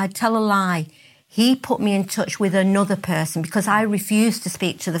 no, I'd tell a lie. He put me in touch with another person because I refused to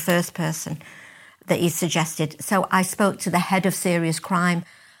speak to the first person that he suggested. So I spoke to the head of serious crime.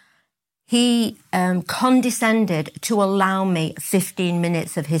 He condescended to allow me 15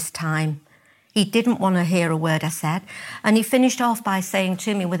 minutes of his time. He didn't want to hear a word I said. And he finished off by saying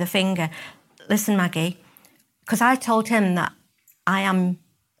to me with a finger, "Listen, Maggie," because I told him that I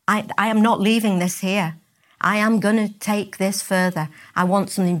am not leaving this here. I am going to take this further. I want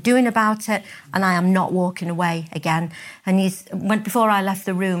something doing about it, and I am not walking away again. And before I left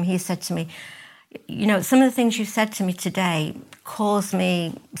the room, he said to me, "You know, some of the things you've said to me today cause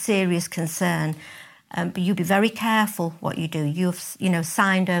me serious concern, but you be very careful what you do. You've,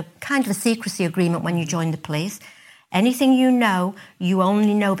 signed a kind of a secrecy agreement when you joined the police. Anything you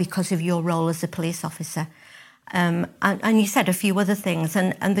only know because of your role as a police officer." And he said a few other things,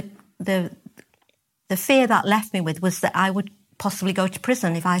 and the fear that left me with was that I would possibly go to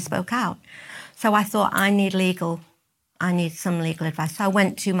prison if I spoke out. So I thought, I need some legal advice. So I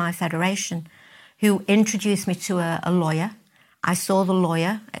went to my federation, who introduced me to a lawyer. I saw the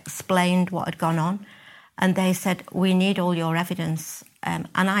lawyer, explained what had gone on, and they said, "We need all your evidence." And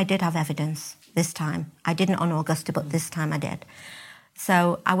I did have evidence this time. I didn't on Augusta, but this time I did.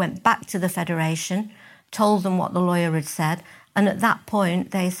 So I went back to the federation, told them what the lawyer had said, and at that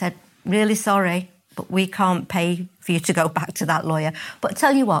point they said, "Really sorry, but we can't pay for you to go back to that lawyer. But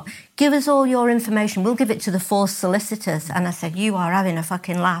tell you what, give us all your information. We'll give it to the forced solicitors." And I said, "You are having a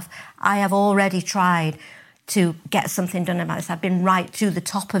fucking laugh. I have already tried to get something done about this. I've been right to the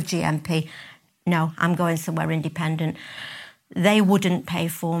top of GMP. No, I'm going somewhere independent." They wouldn't pay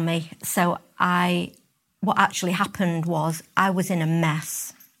for me. So what actually happened was I was in a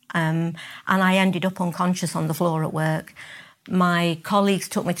mess. And I ended up unconscious on the floor at work. My colleagues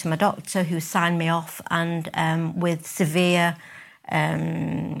took me to my doctor, who signed me off, and with severe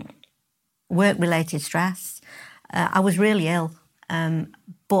work-related stress. I was really ill,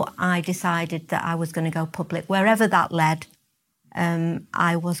 but I decided that I was going to go public. Wherever that led,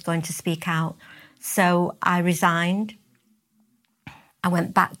 I was going to speak out. So I resigned. I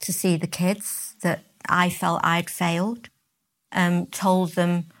went back to see the kids that I felt I'd failed, told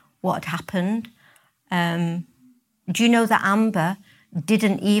them what had happened. Do you know that Amber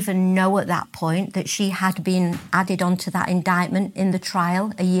didn't even know at that point that she had been added onto that indictment in the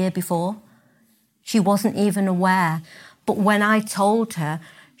trial a year before? She wasn't even aware. But when I told her,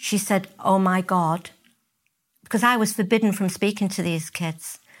 she said, "Oh my God," because I was forbidden from speaking to these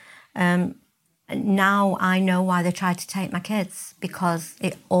kids. Now I know why they tried to take my kids, because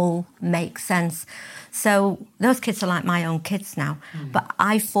it all makes sense. So those kids are like my own kids now. But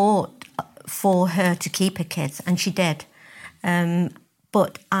I fought for her to keep her kids, and she did.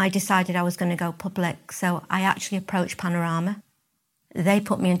 But I decided I was going to go public, so I actually approached Panorama. They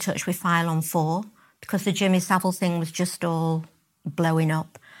put me in touch with File on 4, because the Jimmy Savile thing was just all blowing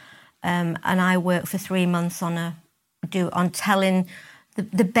up. And I worked for 3 months on telling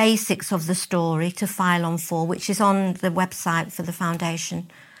the basics of the story to File on 4, which is on the website for the foundation.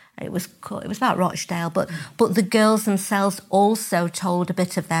 It was about Rochdale, but the girls themselves also told a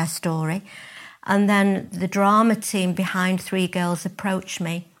bit of their story. And then the drama team behind 3 Girls approached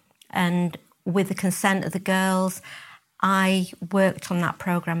me, and with the consent of the girls, I worked on that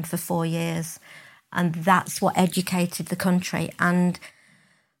programme for 4 years, and that's what educated the country. And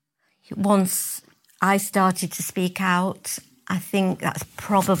once I started to speak out, I think that's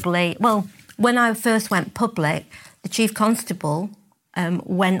probably... Well, when I first went public, the Chief Constable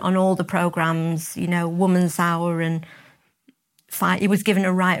went on all the programmes, you know, Woman's Hour and... He was given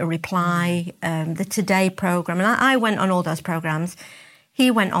a right of reply, the Today programme, and I went on all those programmes. He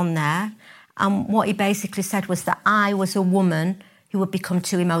went on there, and what he basically said was that I was a woman who had become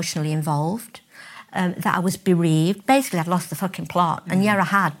too emotionally involved, that I was bereaved. Basically, I'd lost the fucking plot, and yeah, I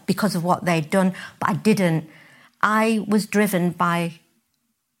had, because of what they'd done, but I didn't. I was driven by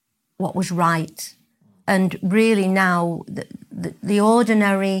what was right, and really now, the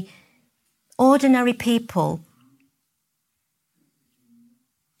ordinary people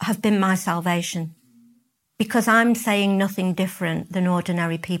have been my salvation, because I'm saying nothing different than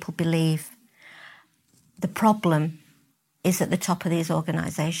ordinary people believe. The problem is at the top of these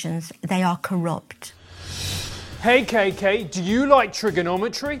organisations. They are corrupt. Hey KK, do you like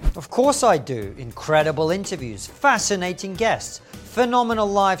trigonometry? Of course I do. Incredible interviews, fascinating guests, phenomenal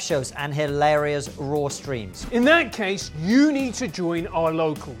live shows and hilarious raw streams. In that case, you need to join our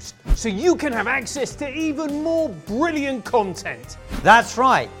locals, so you can have access to even more brilliant content. That's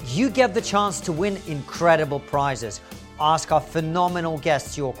right, you get the chance to win incredible prizes, ask our phenomenal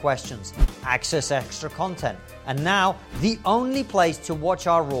guests your questions, access extra content, and now the only place to watch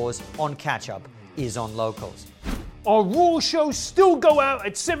our Raws on catch-up is on Locals. Our Raw shows still go out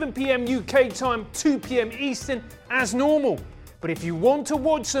at 7 p.m. UK time, 2 p.m. Eastern as normal. But if you want to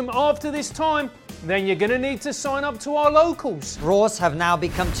watch them after this time, then you're going to need to sign up to our Locals. Raws have now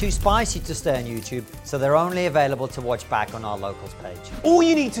become too spicy to stay on YouTube, so they're only available to watch back on our Locals page. All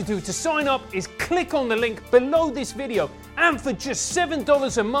you need to do to sign up is click on the link below this video, and for just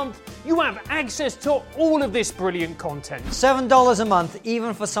 $7 a month, you have access to all of this brilliant content. $7 a month,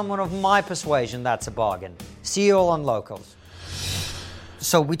 even for someone of my persuasion, that's a bargain. See you all on Locals.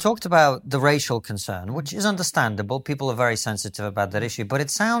 So we talked about the racial concern, which is understandable. People are very sensitive about that issue. But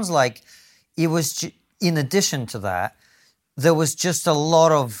it sounds like it was, in addition to that, there was just a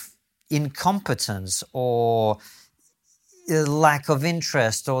lot of incompetence or lack of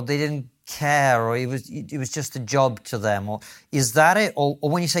interest, or they didn't care, or it was just a job to them. Or is that it? Or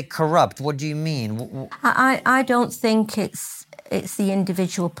when you say corrupt, what do you mean? I don't think it's the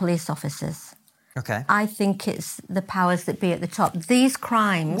individual police officers. Okay. I think it's the powers that be at the top. These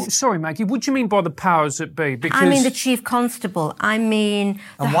crimes... Sorry, Maggie, what do you mean by the powers that be? Because... I mean the Chief Constable. I mean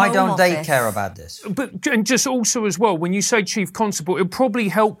the And why Home don't Office. they care about this? And just also as well, when you say Chief Constable, it'll probably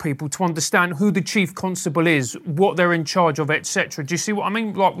help people to understand who the Chief Constable is, what they're in charge of, etc. Do you see what I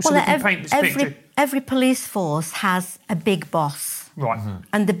mean? Like, so we can paint this picture. Every police force has a big boss. Right. Mm-hmm.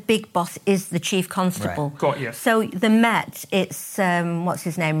 And the big boss is the Chief Constable. Right. Got you. So the Met, it's, what's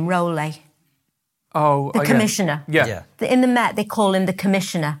his name, Rowley. Oh, the commissioner. Yeah. In the Met, they call him the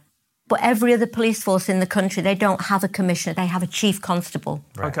commissioner. But every other police force in the country, they don't have a commissioner. They have a chief constable.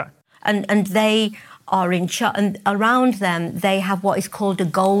 Right. Okay. And they are in charge. And around them, they have what is called a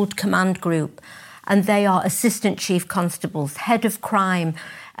gold command group. And they are assistant chief constables, head of crime.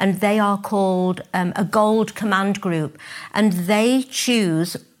 And they are called a gold command group. And they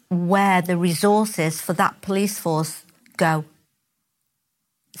choose where the resources for that police force go.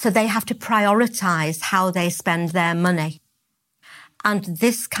 So they have to prioritise how they spend their money. And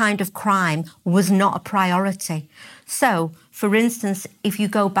this kind of crime was not a priority. So, for instance, if you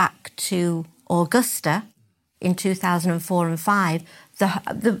go back to Augusta in 2004 and 5,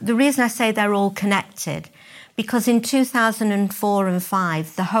 the reason I say they're all connected, because in 2004 and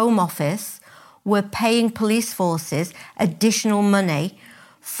 5, the Home Office were paying police forces additional money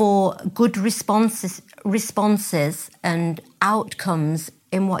for good responses and outcomes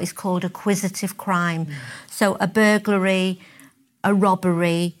in what is called acquisitive crime. So a burglary, a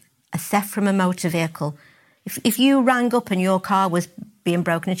robbery, a theft from a motor vehicle. If you rang up and your car was being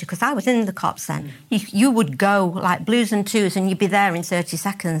broken into, because I was in the cops then, you would go like blues and twos and you'd be there in 30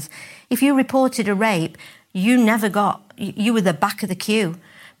 seconds. If you reported a rape, you were the back of the queue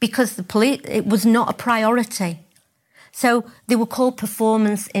because the police, it was not a priority. So they were called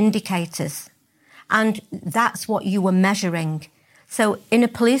performance indicators. And that's what you were measuring. So in a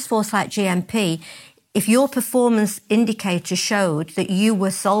police force like GMP, if your performance indicator showed that you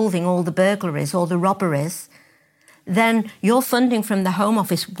were solving all the burglaries or the robberies, then your funding from the Home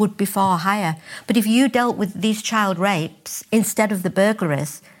Office would be far higher. But if you dealt with these child rapes instead of the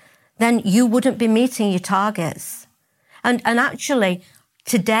burglaries, then you wouldn't be meeting your targets. And actually,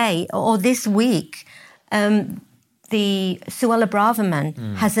 today or this week, the Suella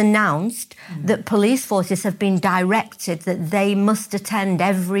Braverman has announced that police forces have been directed that they must attend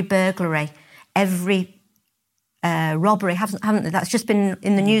every burglary, every robbery, haven't they? That's just been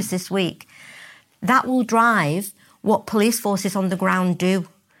in the news this week. That will drive what police forces on the ground do.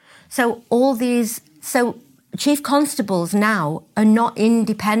 So chief constables now are not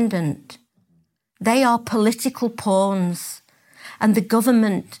independent. They are political pawns. And the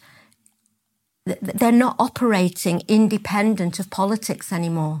government, they're not operating independent of politics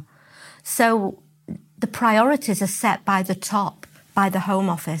anymore. So the priorities are set by the top, by the Home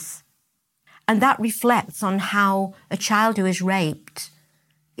Office. And that reflects on how a child who is raped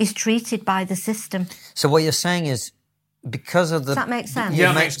is treated by the system. So what you're saying is, because of the... Does that make sense?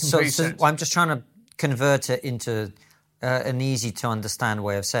 Yeah, it makes complete sense. I'm just trying to convert it into an easy-to-understand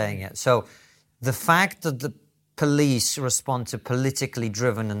way of saying it. So the fact that the police respond to politically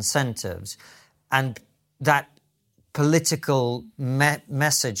driven incentives and that political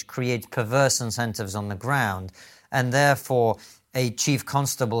message creates perverse incentives on the ground, and therefore a chief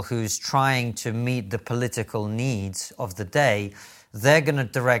constable who's trying to meet the political needs of the day, they're going to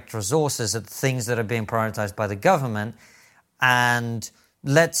direct resources at things that are being prioritized by the government. And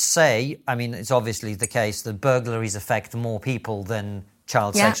let's say, I mean, it's obviously the case that burglaries affect more people than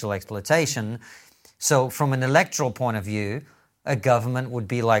child sexual exploitation. So from an electoral point of view, a government would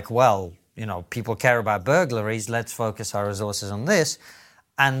be like, well, you know, people care about burglaries, let's focus our resources on this.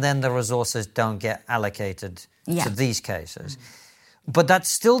 And then the resources don't get allocated to these cases. But that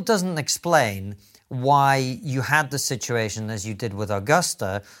still doesn't explain why you had the situation, as you did with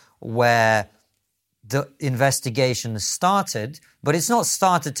Augusta, where the investigation started, but it's not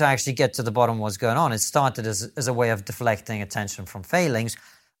started to actually get to the bottom of what's going on. It started as a way of deflecting attention from failings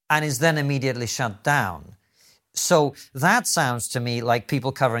and is then immediately shut down. So that sounds to me like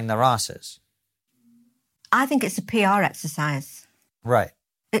people covering their asses. I think it's a PR exercise. Right.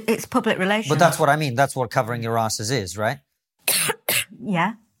 It's public relations. But that's what I mean. That's what covering your asses is, right?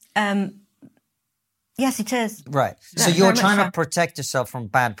 Yeah. Yes, it is. Right. Yeah, so you're very trying much to protect yourself from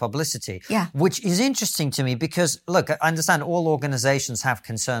bad publicity. Yeah. Which is interesting to me because, look, I understand all organizations have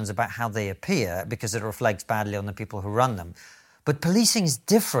concerns about how they appear because it reflects badly on the people who run them. But policing is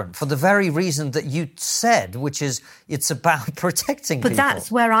different for the very reason that you said, which is it's about protecting people. But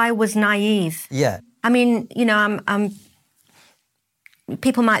that's where I was naive. Yeah. I mean, you know, I'm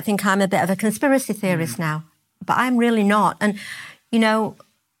people might think I'm a bit of a conspiracy theorist now, but I'm really not. And, you know,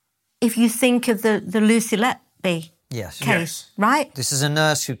 if you think of the Lucy Letby case, right? This is a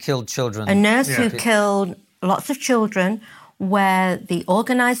nurse who killed children. A nurse who killed lots of children, where the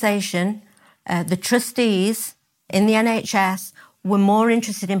organisation, the trustees in the NHS were more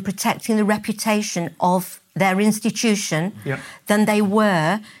interested in protecting the reputation of their institution than they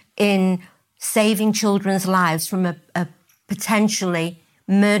were in saving children's lives from a potentially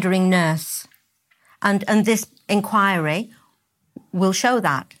murdering nurse. And this inquiry will show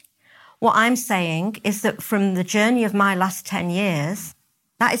that. What I'm saying is that from the journey of my last 10 years,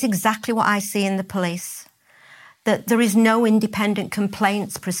 that is exactly what I see in the police. That there is no independent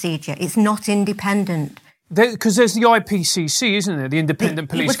complaints procedure. It's not independent. Because there's the IPCC, isn't there? The Independent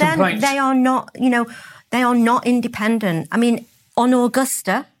Police Complaints. They are not, you know, they are not independent. I mean, on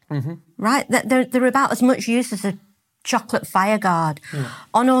Augusta, right, they're about as much use as a chocolate fireguard.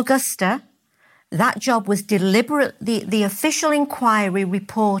 On Augusta, that job was deliberately, the official inquiry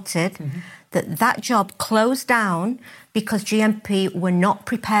reported that job closed down because GMP were not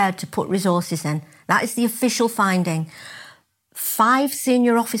prepared to put resources in. That is the official finding. 5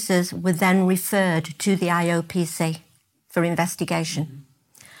 senior officers were then referred to the IOPC for investigation.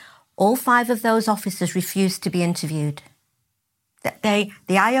 All 5 of those officers refused to be interviewed. The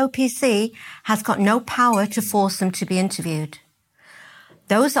IOPC has got no power to force them to be interviewed.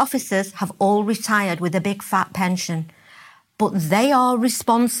 Those officers have all retired with a big fat pension, but they are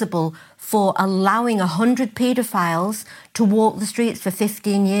responsible for allowing 100 paedophiles to walk the streets for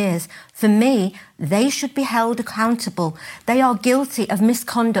 15 years. For me, they should be held accountable. They are guilty of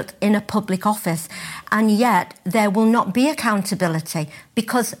misconduct in a public office, and yet there will not be accountability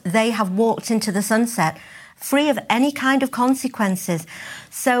because they have walked into the sunset free of any kind of consequences.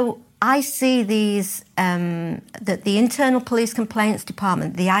 So I see these, that the Internal Police Complaints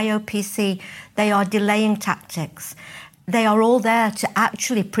Department, the IOPC, they are delaying tactics. They are all there to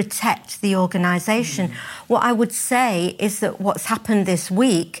actually protect the organisation. What I would say is that what's happened this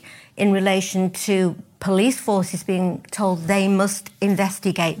week in relation to police forces being told they must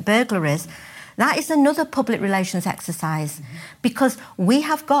investigate burglaries, that is another public relations exercise because we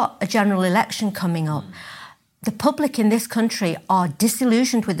have got a general election coming up. The public in this country are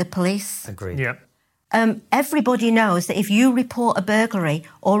disillusioned with the police. Agreed. Yeah. Everybody knows that if you report a burglary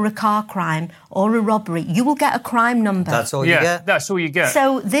or a car crime or a robbery, you will get a crime number. That's all you get? That's all you get.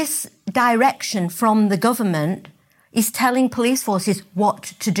 So this direction from the government is telling police forces what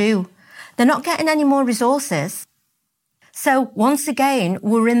to do. They're not getting any more resources. So once again,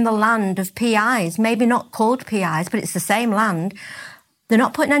 we're in the land of PIs, maybe not called PIs, but it's the same land. They're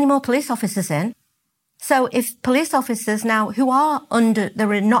not putting any more police officers in. So if police officers now, who are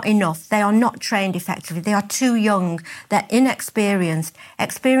there are not enough, they are not trained effectively, they are too young, they're inexperienced,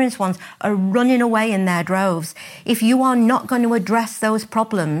 experienced ones are running away in their droves. If you are not going to address those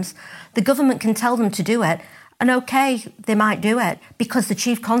problems, the government can tell them to do it, and okay, they might do it, because the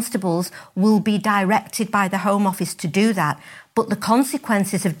chief constables will be directed by the Home Office to do that. But the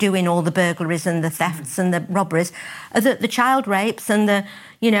consequences of doing all the burglaries and the thefts and the robberies are that the child rapes and the,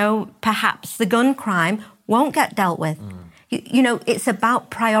 perhaps the gun crime won't get dealt with. It's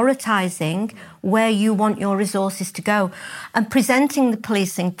about prioritising where you want your resources to go. And presenting the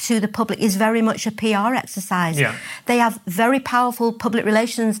policing to the public is very much a PR exercise. Yeah. They have very powerful public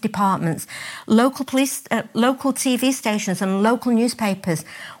relations departments. Local TV stations and local newspapers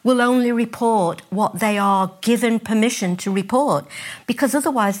will only report what they are given permission to report, because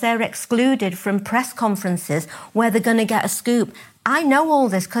otherwise they're excluded from press conferences where they're going to get a scoop. I know all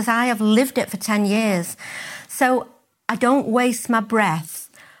this because I have lived it for 10 years. So I don't waste my breath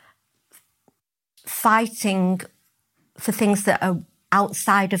fighting for things that are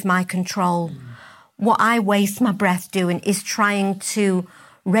outside of my control. What I waste my breath doing is trying to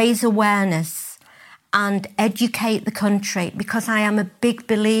raise awareness and educate the country, because I am a big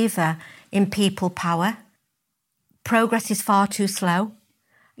believer in people power. Progress is far too slow.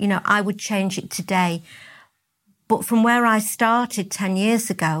 I would change it today. But from where I started 10 years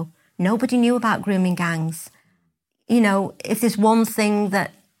ago, nobody knew about grooming gangs. If there's one thing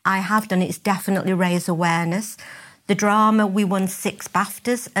that I have done, it's definitely raise awareness. The drama, we won 6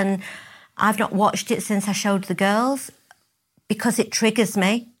 BAFTAs, and I've not watched it since I showed the girls because it triggers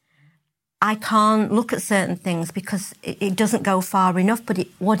me. I can't look at certain things because it doesn't go far enough, but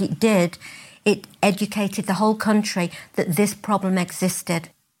what it did, it educated the whole country that this problem existed.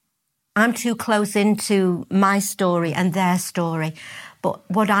 I'm too close into my story and their story. But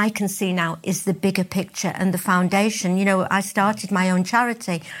what I can see now is the bigger picture and the foundation. I started my own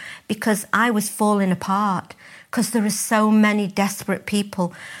charity because I was falling apart, because there are so many desperate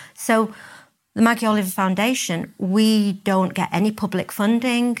people. So the Maggie Oliver Foundation, we don't get any public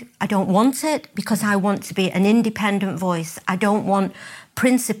funding. I don't want it because I want to be an independent voice. I don't want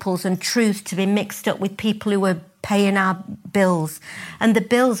principles and truth to be mixed up with people who are paying our bills. And the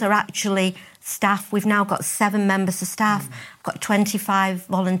bills are actually staff. We've now got 7 members of staff, got 25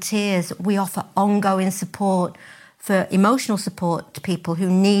 volunteers. We offer ongoing support for emotional support to people who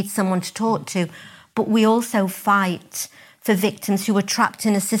need someone to talk to. But we also fight for victims who are trapped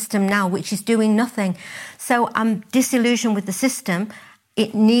in a system now which is doing nothing. So I'm disillusioned with the system.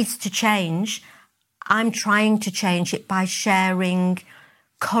 It needs to change. I'm trying to change it by sharing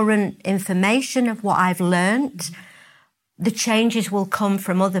current information of what I've learnt. The changes will come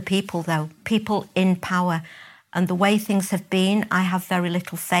from other people, though, people in power. And the way things have been, I have very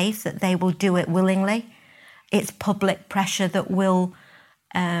little faith that they will do it willingly. It's public pressure that will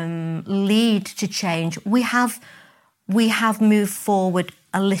lead to change. We have moved forward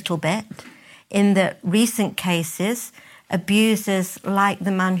a little bit in the recent cases. Abusers like the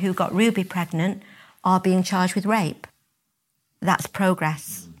man who got Ruby pregnant are being charged with rape. That's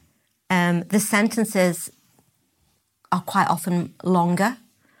progress. The sentences are quite often longer.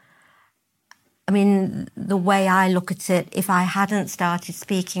 I mean, the way I look at it, if I hadn't started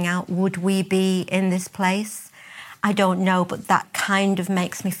speaking out, would we be in this place? I don't know, but that kind of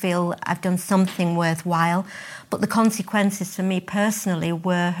makes me feel I've done something worthwhile. But the consequences for me personally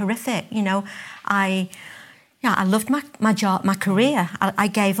were horrific. I loved my job, my career. I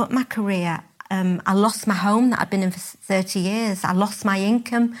gave up my career. I lost my home that I'd been in for 30 years. I lost my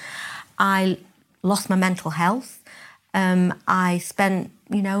income. I lost my mental health. I spent,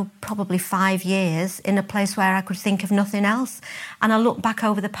 probably 5 years in a place where I could think of nothing else. And I look back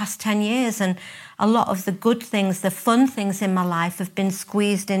over the past 10 years and a lot of the good things, the fun things in my life have been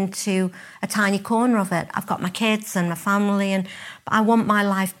squeezed into a tiny corner of it. I've got my kids and my family, and I want my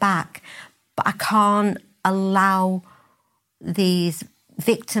life back. But I can't allow these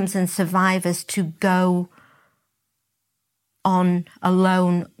victims and survivors to go on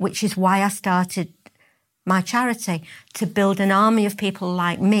alone, which is why I started my charity, to build an army of people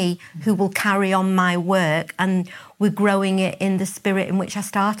like me who will carry on my work, and we're growing it in the spirit in which I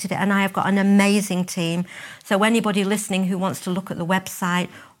started it. And I have got an amazing team. So anybody listening who wants to look at the website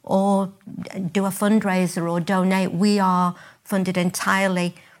or do a fundraiser or donate. We are funded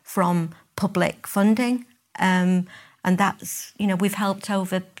entirely from public funding. And that's, we've helped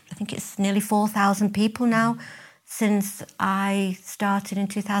over, I think it's nearly 4,000 people now since I started in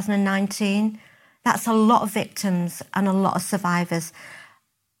 2019. That's a lot of victims and a lot of survivors.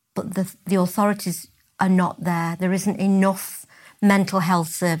 But the authorities are not there. There isn't enough mental health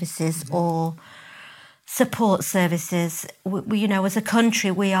services or support services. We as a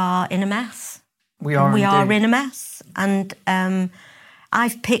country, we are in a mess. We are in a mess. And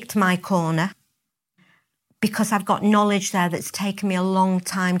I've picked my corner because I've got knowledge there that's taken me a long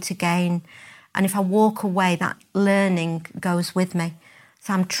time to gain. And if I walk away, that learning goes with me.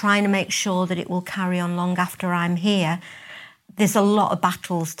 So I'm trying to make sure that it will carry on long after I'm here. There's a lot of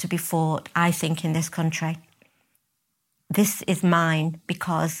battles to be fought, I think, in this country. This is mine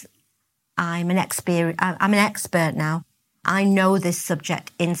because I'm an expert now. I know this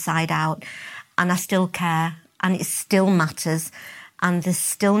subject inside out, and I still care, and it still matters, and there's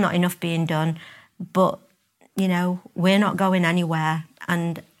still not enough being done. But, we're not going anywhere,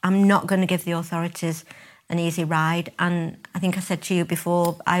 and I'm not going to give the authorities an easy ride. And I think I said to you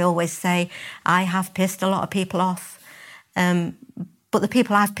before, I always say I have pissed a lot of people off. But the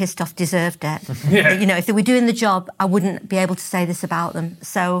people I've pissed off deserved it. Yeah. If they were doing the job, I wouldn't be able to say this about them.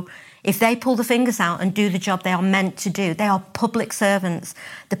 So if they pull the fingers out and do the job they are meant to do, they are public servants.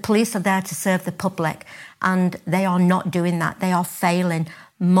 The police are there to serve the public, and they are not doing that. They are failing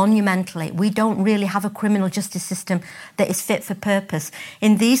monumentally. We don't really have a criminal justice system that is fit for purpose.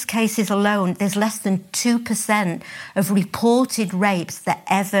 In these cases alone, there's less than 2% of reported rapes that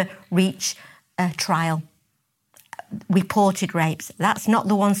ever reach a trial. Reported rapes. That's not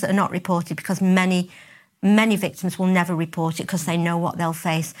the ones that are not reported, because many victims will never report it because they know what they'll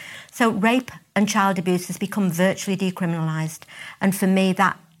face. So rape and child abuse has become virtually decriminalised. And for me,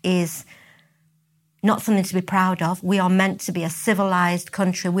 that is not something to be proud of. We are meant to be a civilised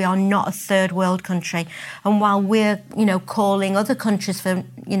country. We are not a third world country. And while we're, calling other countries for,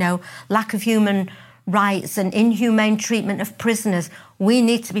 lack of human rights and inhumane treatment of prisoners, we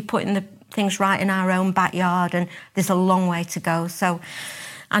need to be putting the things right in our own backyard, and there's a long way to go. So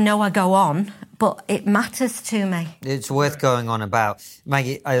I know I go on, but it matters to me. It's worth going on about.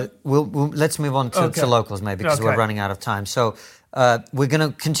 Maggie, let's move on to locals maybe, because we're running out of time. So we're going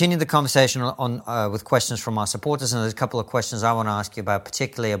to continue the conversation on with questions from our supporters, and there's a couple of questions I want to ask you about,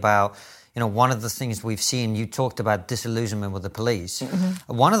 particularly about, one of the things we've seen, you talked about disillusionment with the police.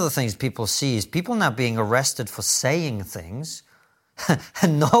 Mm-hmm. One of the things people see is people now being arrested for saying things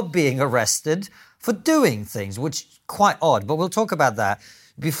and not being arrested for doing things, which is quite odd. But we'll talk about that.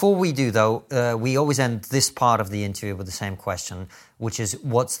 Before we do, though, we always end this part of the interview with the same question, which is,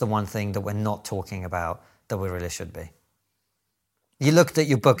 what's the one thing that we're not talking about that we really should be? You looked at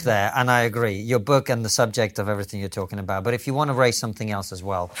your book there, and I agree. Your book and the subject of everything you're talking about. But if you want to raise something else as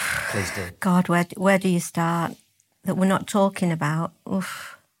well, please do. God, where do you start that we're not talking about?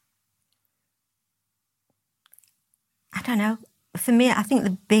 Oof. I don't know. For me, I think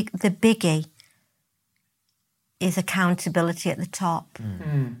the biggie is accountability at the top.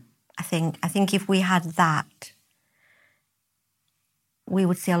 Mm. I think if we had that, we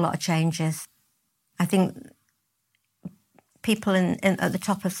would see a lot of changes. I think people at the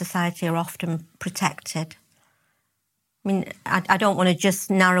top of society are often protected. I mean, I don't want to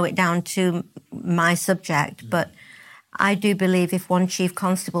just narrow it down to my subject, but I do believe if one chief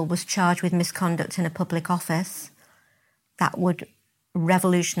constable was charged with misconduct in a public office, that would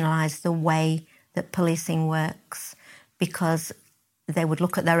revolutionise the way that policing works, because they would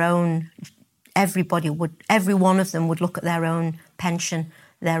look at their own, every one of them would look at their own pension,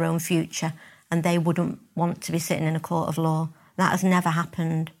 their own future, and they wouldn't want to be sitting in a court of law. That has never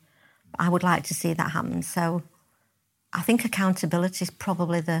happened. I would like to see that happen. So I think accountability is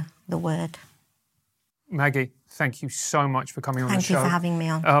probably the word. Maggie, thank you so much for coming on the show. Thank you for having me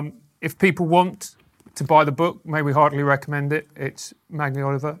on. If people want to buy the book, may we heartily recommend it. It's Maggie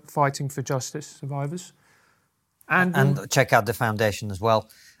Oliver, Fighting for Justice Survivors. And check out the foundation as well.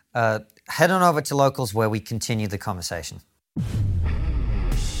 Head on over to Locals, where we continue the conversation.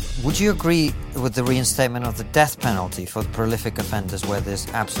 Would you agree with the reinstatement of the death penalty for prolific offenders where there's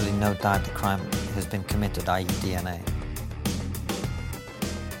absolutely no doubt the crime has been committed, i.e. DNA?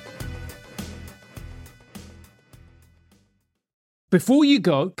 Before you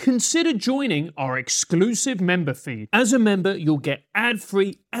go, consider joining our exclusive member feed. As a member, you'll get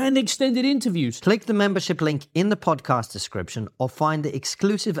ad-free and extended interviews. Click the membership link in the podcast description or find the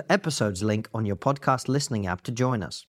exclusive episodes link on your podcast listening app to join us.